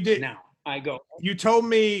 Now you did. Now I go. You told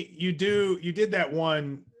me you did that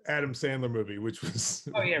one Adam Sandler movie, which was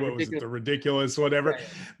what was it, The Ridiculous, whatever. Yeah.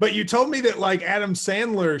 But you told me that like Adam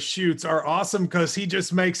Sandler shoots are awesome because he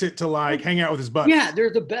just makes it to like hang out with his buddies. Yeah,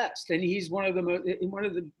 they're the best, and he's one of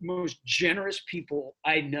the most generous people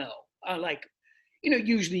I know.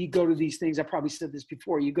 Usually you go to these things. I probably said this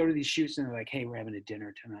before. You go to these shoots and they're like, "Hey, we're having a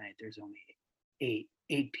dinner tonight. There's only eight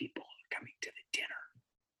people coming to the dinner,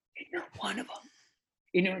 and you're one of them."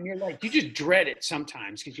 And you're like, you just dread it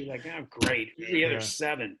sometimes because you're like, oh, great. The other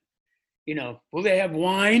 7, will they have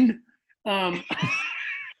wine? But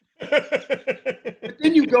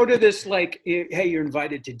then you go to this, like, hey, you're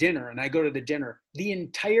invited to dinner. And I go to the dinner. The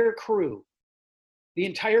entire crew, the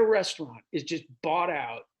entire restaurant is just bought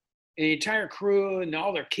out the entire crew and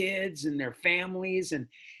all their kids and their families. And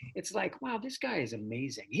it's like, wow, this guy is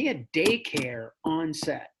amazing. He had daycare on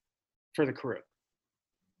set for the crew.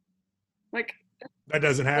 Like, that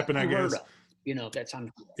doesn't happen, I guess. That's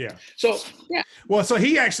unheard of. Yeah. So, yeah. Well, so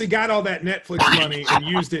he actually got all that Netflix money and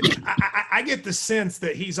used it. I get the sense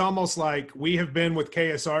that he's almost like we have been with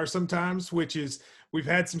KSR sometimes, which is we've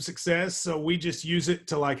had some success, so we just use it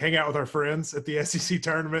to like hang out with our friends at the SEC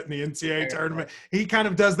tournament and the NCAA tournament. Right. He kind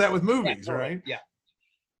of does that with movies, right? Yeah.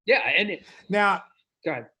 Yeah. And now,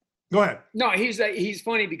 go ahead. Go ahead. No, he's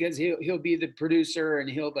funny because he'll be the producer and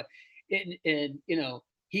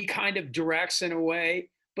he kind of directs in a way,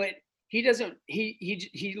 but he doesn't.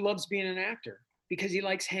 He loves being an actor because he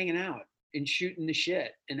likes hanging out and shooting the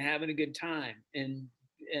shit and having a good time and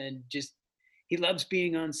just he loves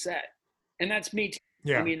being on set, and that's me too.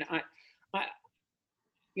 Yeah. I mean,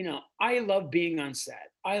 I love being on set.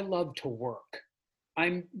 I love to work.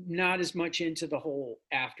 I'm not as much into the whole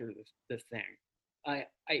after the thing.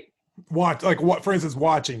 Watch, like what, for instance,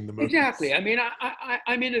 watching the movie. Exactly. I mean,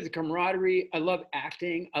 I'm into the camaraderie. I love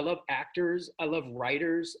acting. I love actors. I love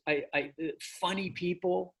writers. Funny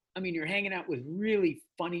people. I mean, you're hanging out with really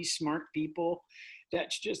funny, smart people.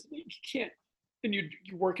 That's just, you can't, and you're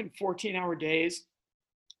working 14-hour days.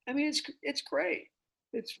 I mean, it's great.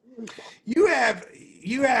 It's really fun.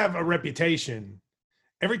 You have a reputation.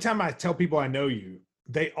 Every time I tell people I know you,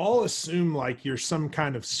 they all assume like you're some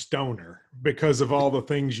kind of stoner because of all the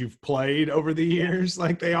things you've played over the years.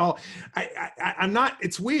 Like they all, I'm not,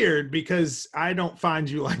 it's weird because I don't find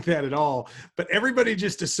you like that at all, but everybody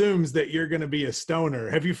just assumes that you're going to be a stoner.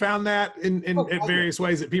 Have you found that in various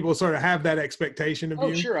ways that people sort of have that expectation of you?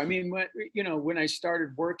 Oh, sure. I mean, when I started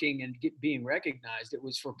working and being recognized, it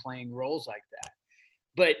was for playing roles like that.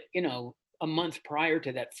 But, a month prior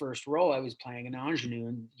to that first role, I was playing an ingenue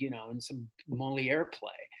in some Moliere play.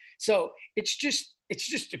 So it just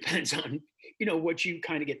depends on, what you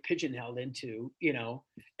kind of get pigeonholed into,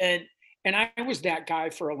 and I was that guy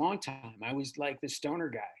for a long time. I was like the stoner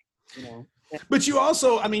guy, But you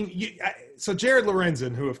also, I mean, so Jared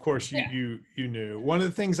Lorenzen, who of course you knew, one of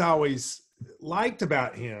the things I always liked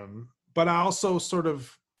about him, but I also sort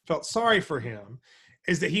of felt sorry for him,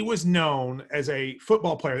 is that he was known as a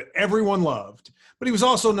football player that everyone loved, but he was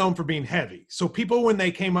also known for being heavy. So people, when they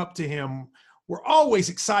came up to him, were always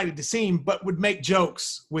excited to see him, but would make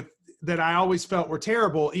jokes that I always felt were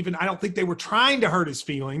terrible. Even I don't think they were trying to hurt his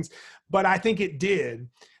feelings, but I think it did.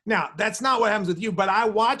 Now, that's not what happens with you, but I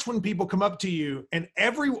watch when people come up to you and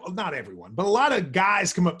not everyone, but a lot of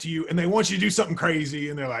guys come up to you and they want you to do something crazy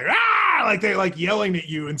and they're like, like they're like yelling at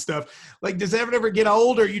you and stuff. Like, does that ever get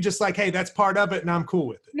old, or are you just like, hey, that's part of it and I'm cool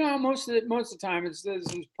with it? No, most of the time this is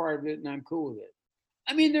part of it and I'm cool with it.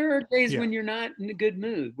 I mean, there are days when you're not in a good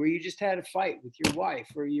mood, where you just had a fight with your wife,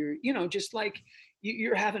 or you're, just like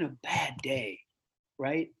you're having a bad day,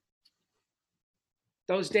 right?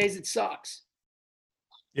 Those days it sucks.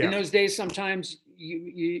 Yeah. In those days, sometimes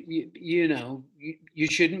you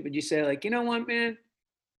shouldn't, but you say like, you know what, man,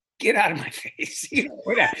 get out of my face.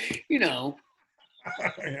 Yeah. I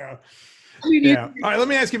mean, yeah. All right. Let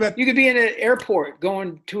me ask you about. You could be in an airport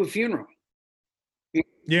going to a funeral.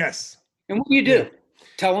 Yes. And what do you do? Yeah.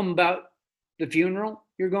 Tell them about the funeral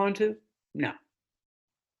you're going to? No.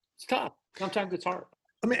 It's tough. Sometimes it's hard.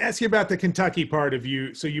 Let me ask you about the Kentucky part of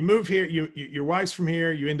you. So you move here. Your wife's from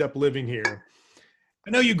here. You end up living here. I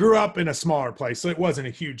know you grew up in a smaller place, so it wasn't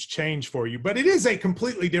a huge change for you, but it is a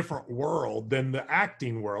completely different world than the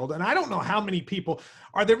acting world. And I don't know how many people,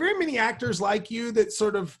 are there very many actors like you that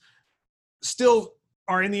sort of still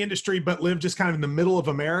are in the industry, but live just kind of in the middle of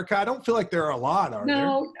America? I don't feel like there are a lot, are there?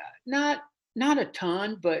 No, not a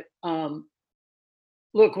ton, but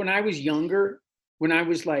look, when I was younger, when I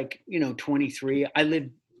was like, 23,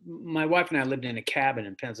 my wife and I lived in a cabin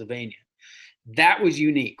in Pennsylvania. That was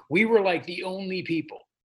unique. We were like the only people,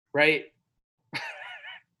 right?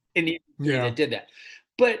 in the industry that did that.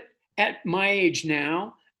 But at my age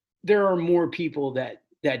now, there are more people that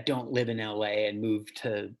don't live in LA and move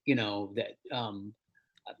to,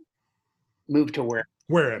 move to wherever.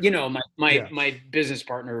 My business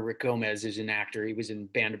partner, Rick Gomez, is an actor. He was in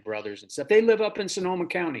Band of Brothers and stuff. They live up in Sonoma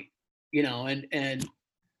County, and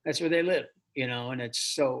that's where they live, and it's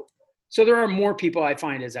so there are more people I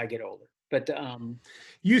find as I get older. But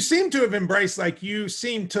you seem to have embraced, like, you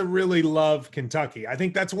seem to really love Kentucky. I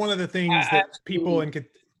think that's one of the things that people in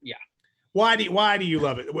Why do you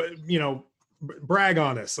love it? Brag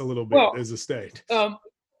on us a little bit as a state. I'm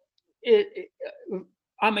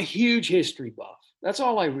a huge history buff. That's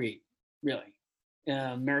all I read, really.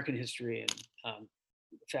 American history, and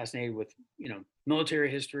fascinated with military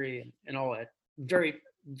history and all that. Very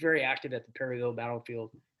very active at the Perryville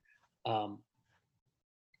battlefield. Doing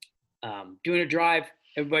a drive.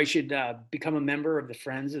 Everybody should become a member of the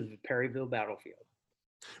Friends of the Perryville battlefield.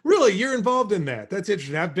 Really, you're involved in that? That's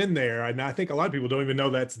interesting. I've been there, and I think a lot of people don't even know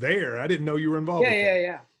that's there. I didn't know you were involved.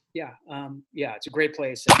 Yeah. It's a great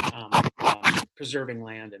place. Preserving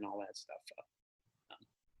land and all that stuff.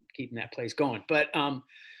 Keeping that place going, but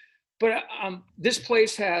this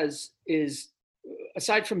place is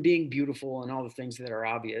aside from being beautiful and all the things that are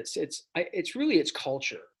obvious, it's really its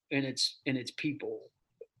culture and its people,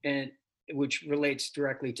 and which relates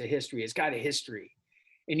directly to history. It's got a history,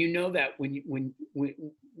 and you know that when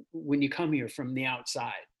you come here from the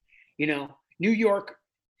outside, New York,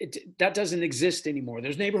 that doesn't exist anymore.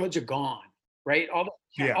 Those neighborhoods are gone, right? All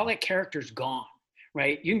that character's gone,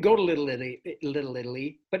 right? You can go to Little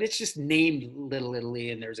Italy, but it's just named Little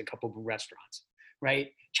Italy, and there's a couple of restaurants,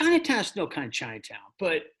 right? Chinatown's still kind of Chinatown,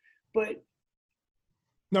 but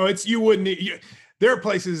no, there are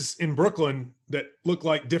places in Brooklyn that look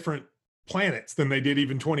like different planets than they did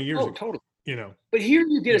even 20 years ago. Totally. But here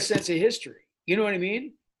you get a sense of history. You know what I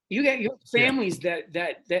mean? You have families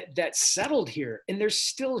that settled here, and they're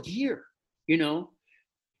still here.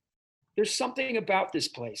 There's something about this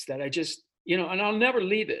place that I just, and I'll never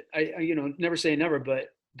leave it. I never say never,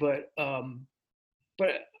 but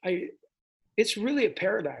it's really a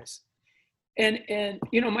paradise. And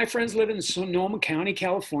my friends live in Sonoma County,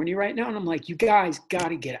 California right now, and I'm like, you guys got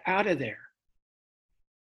to get out of there.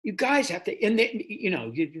 You guys have to, and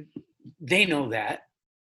they know that.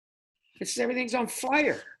 Everything's on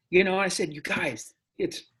fire. I said, you guys,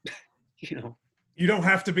 it's, you don't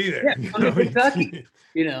have to be there. Yeah, I'm in Kentucky,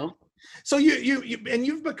 So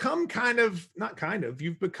you've become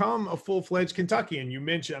you've become a full-fledged Kentuckian. You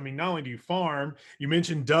mentioned, not only do you farm, you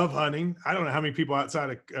mentioned dove hunting. I don't know how many people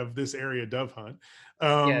outside of this area dove hunt.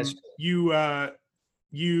 Yes.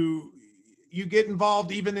 You get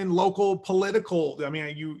involved even in local political.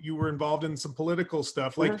 You were involved in some political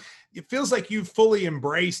stuff. Like, it feels like you've fully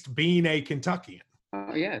embraced being a Kentuckian.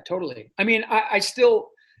 Yeah, totally. I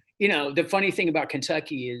still, the funny thing about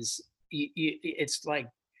Kentucky is it's like,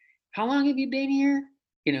 how long have you been here?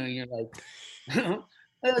 You're like,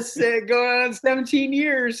 let's say going on 17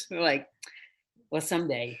 years. They're like, well,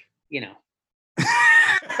 someday,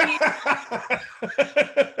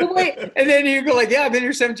 Wait, and then you go like, yeah, I've been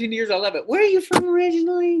here 17 years. I love it. Where are you from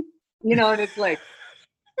originally? And it's like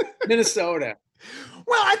Minnesota.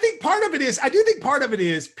 Well, I do think part of it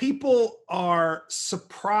is people are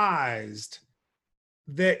surprised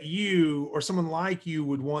that you or someone like you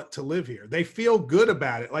would want to live here. They feel good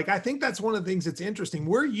about it. Like, I think that's one of the things that's interesting.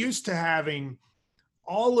 We're used to having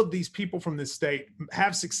all of these people from this state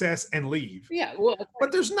have success and leave. Yeah, well,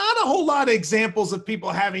 but there's not a whole lot of examples of people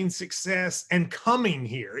having success and coming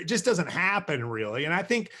here. It just doesn't happen really. And I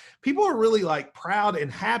think people are really like proud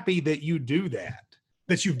and happy that you do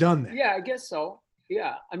that you've done that. Yeah, I guess so.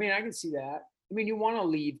 Yeah. I can see that. You want to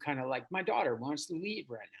leave, kind of like my daughter wants to leave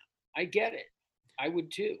right now. I get it. I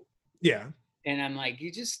would too. Yeah. And I'm like,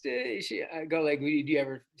 you just, I go like, do you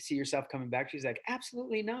ever see yourself coming back? She's like,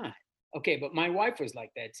 absolutely not. Okay, but my wife was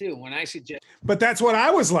like that too. When I suggest, but that's what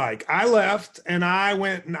I was like. I left and I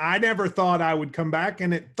went, and I never thought I would come back.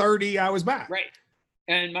 And at 30, I was back. Right.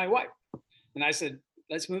 And my wife, and I said,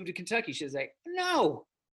 let's move to Kentucky. She was like, no,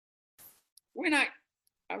 we're not.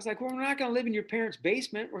 I was like, well, we're not going to live in your parents'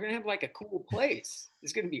 basement. We're going to have like a cool place.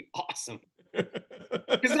 It's going to be awesome.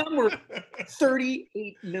 Because I'm worth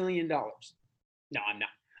 $38 million. No, I'm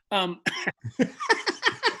not.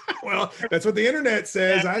 Well, that's what the internet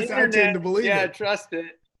says. I tend to believe it. Yeah, trust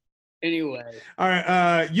it. Anyway. All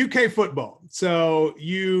right. UK football. So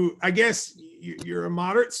I guess you're a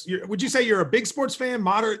moderate. Would you say you're a big sports fan,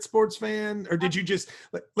 moderate sports fan? Or did you just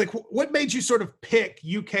like what made you sort of pick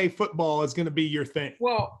UK football as going to be your thing?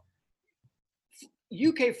 Well,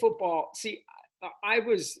 UK football, see,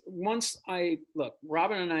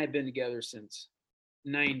 Robin and I have been together since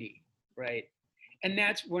 90, right? And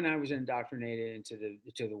that's when I was indoctrinated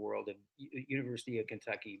into the world of University of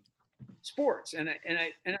Kentucky sports, and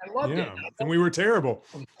I loved it. And we were terrible.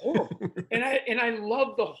 Horrible. and I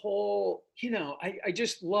loved the whole. I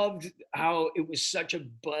just loved how it was such a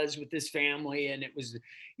buzz with this family, and it was,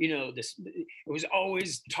 it was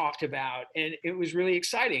always talked about, and it was really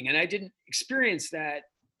exciting. And I didn't experience that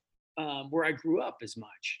where I grew up as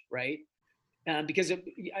much, right? Because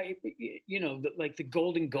like the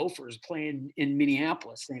Golden Gophers playing in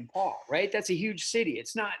Minneapolis, St. Paul, right? That's a huge city.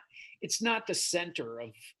 It's not the center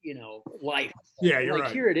of life. Yeah, you're like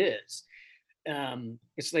right. Here it is.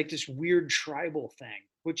 It's like this weird tribal thing,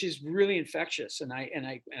 which is really infectious. And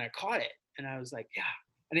I caught it, and I was like, yeah.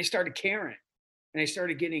 And I started caring. and I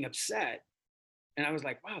started getting upset. And I was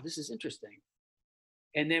like, wow, this is interesting.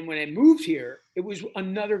 And then when I moved here, it was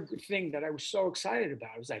another thing that I was so excited about.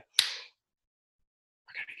 I was like,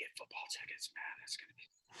 we're going to get football tickets, man. That's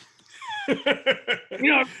going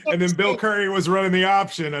to be, And then Bill Curry was running the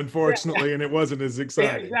option, unfortunately, and it wasn't as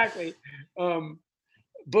exciting. Yeah, exactly.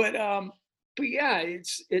 But yeah,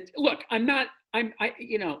 look, I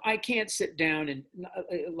can't sit down and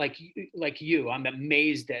like you, I'm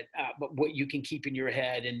amazed at what you can keep in your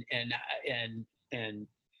head and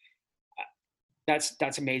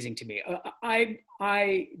that's amazing to me.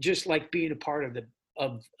 I just like being a part of the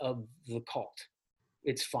cult.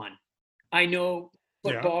 It's fun. I know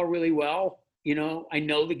football really well. I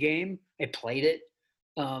know the game. I played it.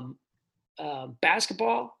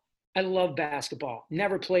 Basketball, I love basketball.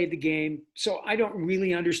 Never played the game, so I don't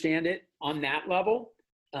really understand it on that level.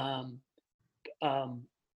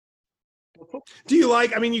 Do you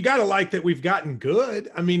like? I mean, you got to like that we've gotten good.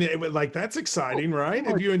 I mean, that's exciting, right?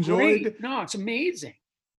 Have you enjoyed? Great. No, it's amazing.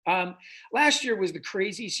 Last year was the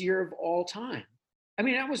craziest year of all time. I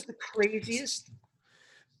mean, that was the craziest.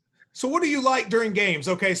 So what do you like during games?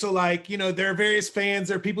 Okay, so there are various fans.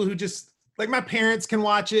 There are people who just like my parents can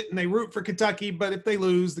watch it and they root for Kentucky, but if they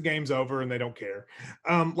lose, the game's over and they don't care.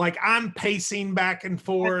 I'm pacing back and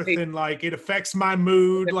forth and it affects my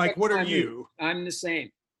mood. Like, what are you? I'm the same.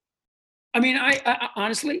 I mean, I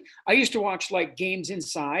honestly, I used to watch games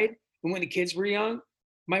inside, and when the kids were young,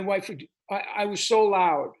 my wife would. I was so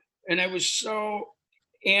loud and I was so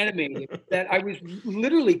animated that I was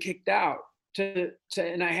literally kicked out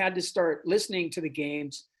and I had to start listening to the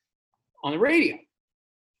games on the radio.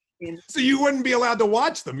 So you wouldn't be allowed to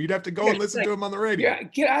watch them. You'd have to go and listen to them on the radio. Yeah,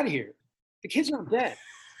 get out of here. The kids aren't dead,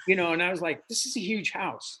 and I was like, this is a huge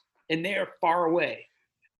house and they're far away.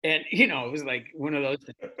 And, it was like one of those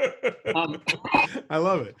things. I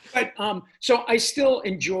love it. But so I still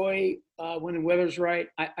enjoy when the weather's right.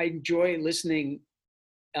 I enjoy listening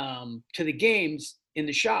to the games in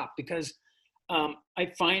the shop because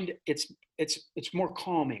I find it's more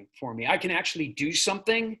calming for me. I can actually do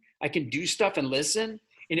something. I can do stuff and listen.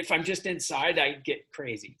 And if I'm just inside, I get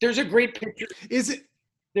crazy. There's a great picture. Is it?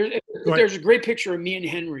 There's a great picture of me and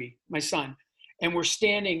Henry, my son, and we're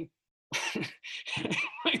standing.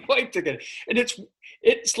 My wife took it, and it's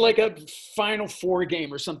like a Final Four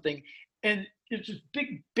game or something, and it's this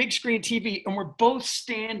big screen TV, and we're both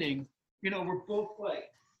standing. We're both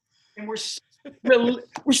and we're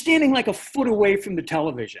standing like a foot away from the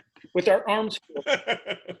television with our arms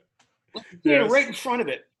right in front of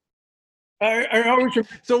it.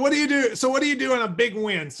 So what do you do? So what do you do on a big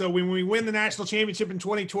win? So when we win the national championship in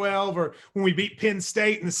 2012, or when we beat Penn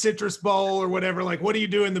State in the Citrus Bowl or whatever, what do you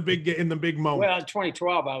do in the big moment? Well, in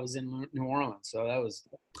 2012, I was in New Orleans, so that was.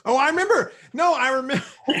 Oh, I remember. No, I remember.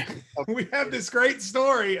 We have this great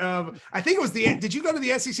story of. I think it was Did you go to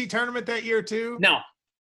the SEC tournament that year too? No.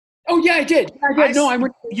 Oh yeah, I did. I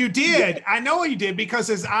went. You did. I know you did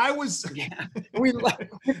because as I was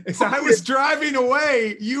driving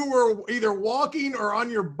away, you were either walking or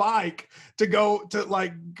on your bike to go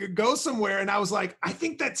somewhere, and I was like, I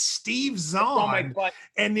think that's Steve Zahn,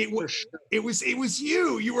 and it was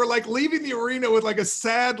you. You were leaving the arena with a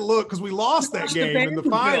sad look because we lost that game in the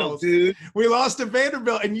finals. Dude. We lost to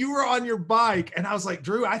Vanderbilt, and you were on your bike, and I was like,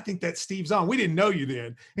 Drew, I think that's Steve Zahn. We didn't know you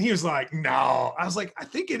then, and he was like, no. I was like, I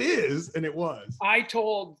think it is, and it was.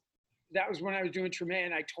 That was when I was doing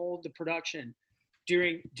Tremaine. I told the production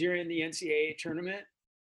during the NCAA tournament,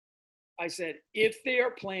 I said, if they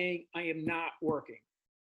are playing, I am not working.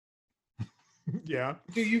 Yeah.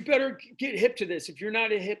 So you better get hip to this. If you're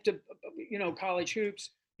not hip to, college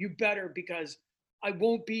hoops, you better, because I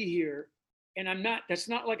won't be here. And that's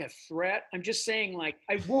not like a threat. I'm just saying I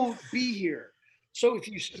won't be here. So if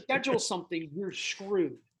you schedule something, you're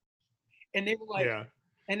screwed. And they were like, yeah.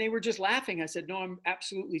 And they were just laughing. I said, no, I'm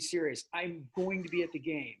absolutely serious. I'm going to be at the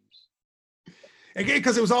games. Again,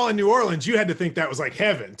 because it was all in New Orleans, you had to think that was like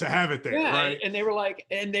heaven to have it there, right? And they were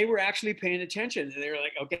they were actually paying attention. And they were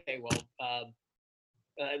like, okay, well,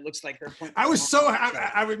 it looks like they're playing.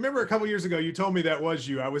 I remember a couple years ago, you told me that was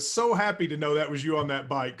you. I was so happy to know that was you on that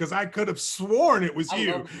bike because I could have sworn it was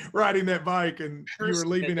you riding that bike and you were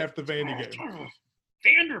leaving after the Vandy game.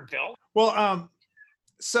 Vanderbilt. Well,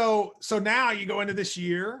 so now you go into this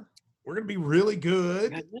year. We're going to be really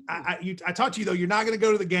good. I talked to you, though. You're not going to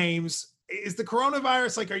go to the games. Is the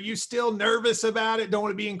coronavirus, are you still nervous about it? Don't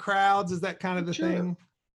want to be in crowds? Is that kind of the thing?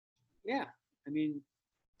 Yeah. I mean,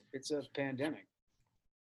 it's a pandemic.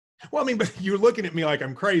 Well, I mean, but you're looking at me like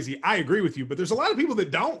I'm crazy. I agree with you, but there's a lot of people that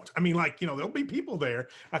don't. I mean, there'll be people there.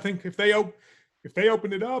 I think if they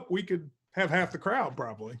open it up, we could have half the crowd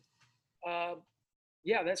probably.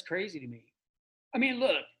 Yeah, that's crazy to me. I mean,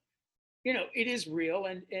 look, it is real,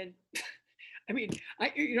 and I mean,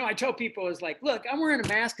 I tell people it's like, look, I'm wearing a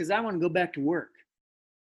mask because I want to go back to work.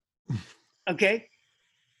 Okay.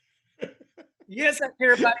 Yes, I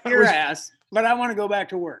care about your ass, but I want to go back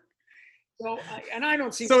to work. So, I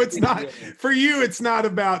don't see. So it's not for you. It's not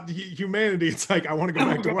about humanity. It's like I want to go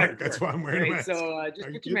back to work. That's why I'm wearing a mask. So just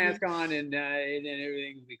put your mask on, and then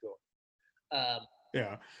everything will be cool.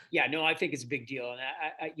 Yeah. No, I think it's a big deal,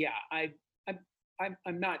 and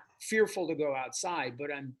I'm not fearful to go outside, but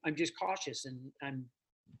I'm just cautious, and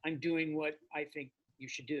I'm doing what I think you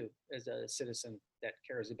should do as a citizen that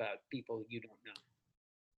cares about people you don't know.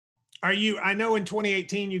 I know in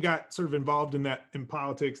 2018 you got sort of involved in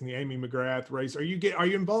politics and the Amy McGrath race. Are you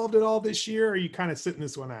involved at all this year, or are you kind of sitting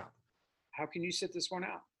this one out? How can you sit this one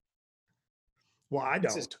out? Well, I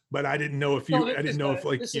don't, but I didn't know if you, I didn't know if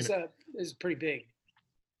like, this is pretty big,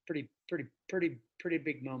 pretty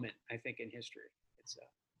big moment, I think, in history. It's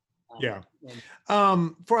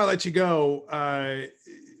before I let you go,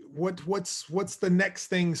 what's the next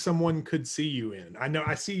thing someone could see you in? I know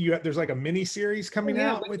I see you. There's like a mini series coming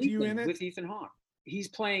out with you in it. With Ethan Hawke. He's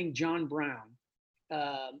playing John Brown.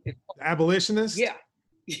 Abolitionist.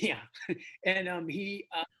 Yeah, and he.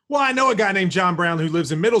 Well, I know a guy named John Brown who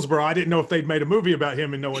lives in Middlesbrough. I didn't know if they'd made a movie about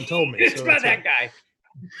him, and no one told me. It's about that guy.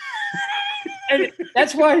 And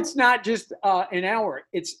that's why it's not just an hour;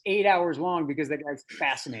 it's 8 hours long, because that guy's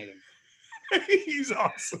fascinating. He's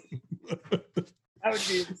awesome. That would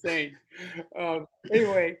be insane.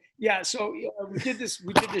 Anyway, yeah. So we did this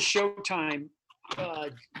Showtime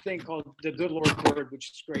thing called The Good Lord Bird,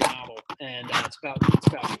 which is a great novel, and it's about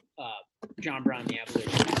John Brown, the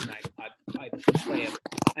abolitionist, and I play it.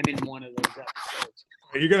 I'm in one of those episodes.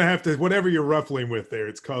 You're gonna have to, whatever you're ruffling with there,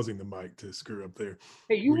 it's causing the mic to screw up there.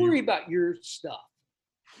 Hey, you worry about your stuff.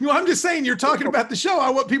 No, I'm just saying, you're talking about the show. I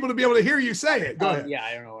want people to be able to hear you say it. Go ahead. Yeah,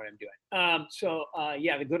 I don't know what I'm doing.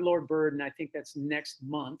 The Good Lord Bird, and I think that's next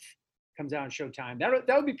month. Comes out on Showtime.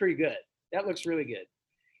 That would be pretty good. That looks really good.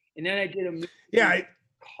 And then I did a movie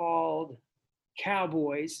called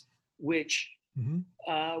Cowboys, which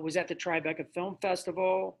was at the Tribeca Film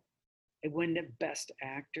Festival. It won the Best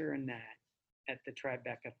Actor in that at the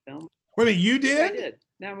Tribeca Film. Wait a minute, you did? Yeah, I did.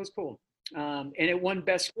 That was cool. And it won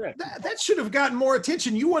Best Script. That should have gotten more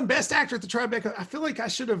attention. You won Best Actor at the Tribeca. I feel like I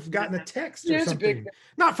should have gotten a text or something.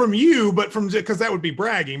 Not from you, but from, because that would be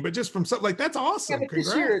bragging, but just from something like, that's awesome. Yeah, but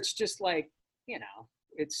this year it's just like,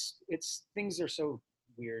 it's things are so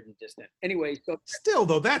weird and distant. Anyway, so still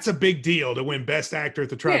though, that's a big deal to win Best Actor at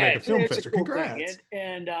the Tribeca Film Festival. Cool. Congrats.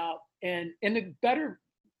 And the better,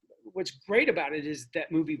 what's great about it is that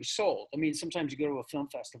movie was sold. I mean, sometimes you go to a film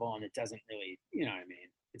festival and it doesn't really, you know what I mean?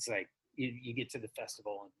 It's like you get to the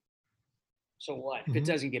festival and so what? If it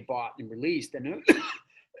doesn't get bought and released, then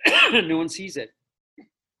no one sees it.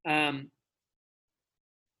 And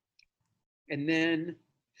then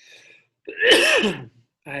I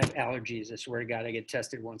have allergies. I swear to God, I get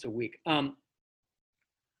tested once a week. And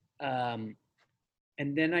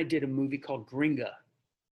then I did a movie called Gringa,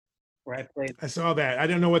 where I played. I saw that. I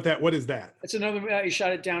don't know what is that? It's another. I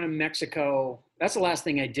shot it down in Mexico. That's the last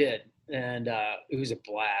thing I did, and it was a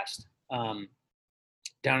blast.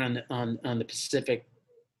 Down on the Pacific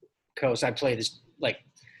coast, I played this like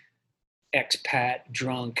expat,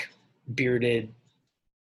 drunk, bearded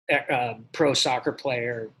pro soccer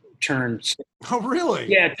player turned. Oh,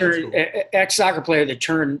 really? Yeah, ex soccer player that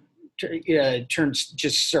turned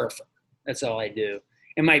just surfer. That's all I do.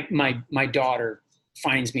 And my daughter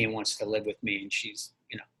finds me and wants to live with me, and she's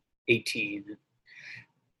 18.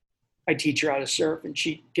 I teach her how to surf, and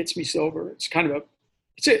she gets me sober. It's kind of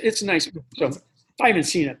it's a nice. So I haven't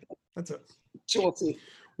seen it. So we'll see.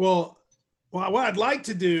 Well, what I'd like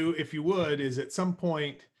to do, if you would, is at some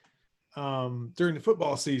point during the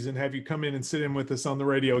football season, have you come in and sit in with us on the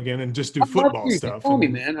radio again and just do football stuff. Call me,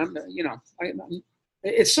 man.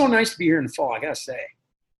 It's so nice to be here in the fall, I gotta say.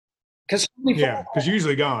 Because you're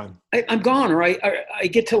usually gone. I'm gone, or I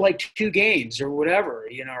get to like 2 games or whatever,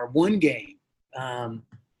 or 1 game.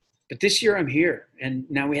 But this year I'm here, and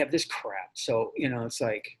now we have this crap. So it's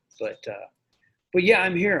like, but yeah,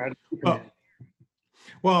 I'm here.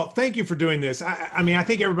 Well, thank you for doing this. I mean, I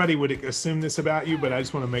think everybody would assume this about you, but I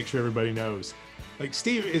just want to make sure everybody knows. Like,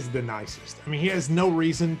 Steve is the nicest. I mean, he has no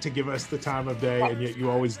reason to give us the time of day, and yet you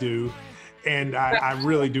always do. And I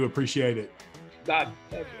really do appreciate it. God,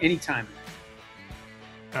 anytime.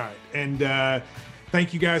 All right. And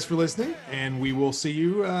thank you guys for listening. And we will see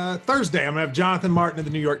you Thursday. I'm going to have Jonathan Martin of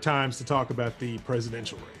the New York Times to talk about the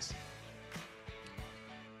presidential race.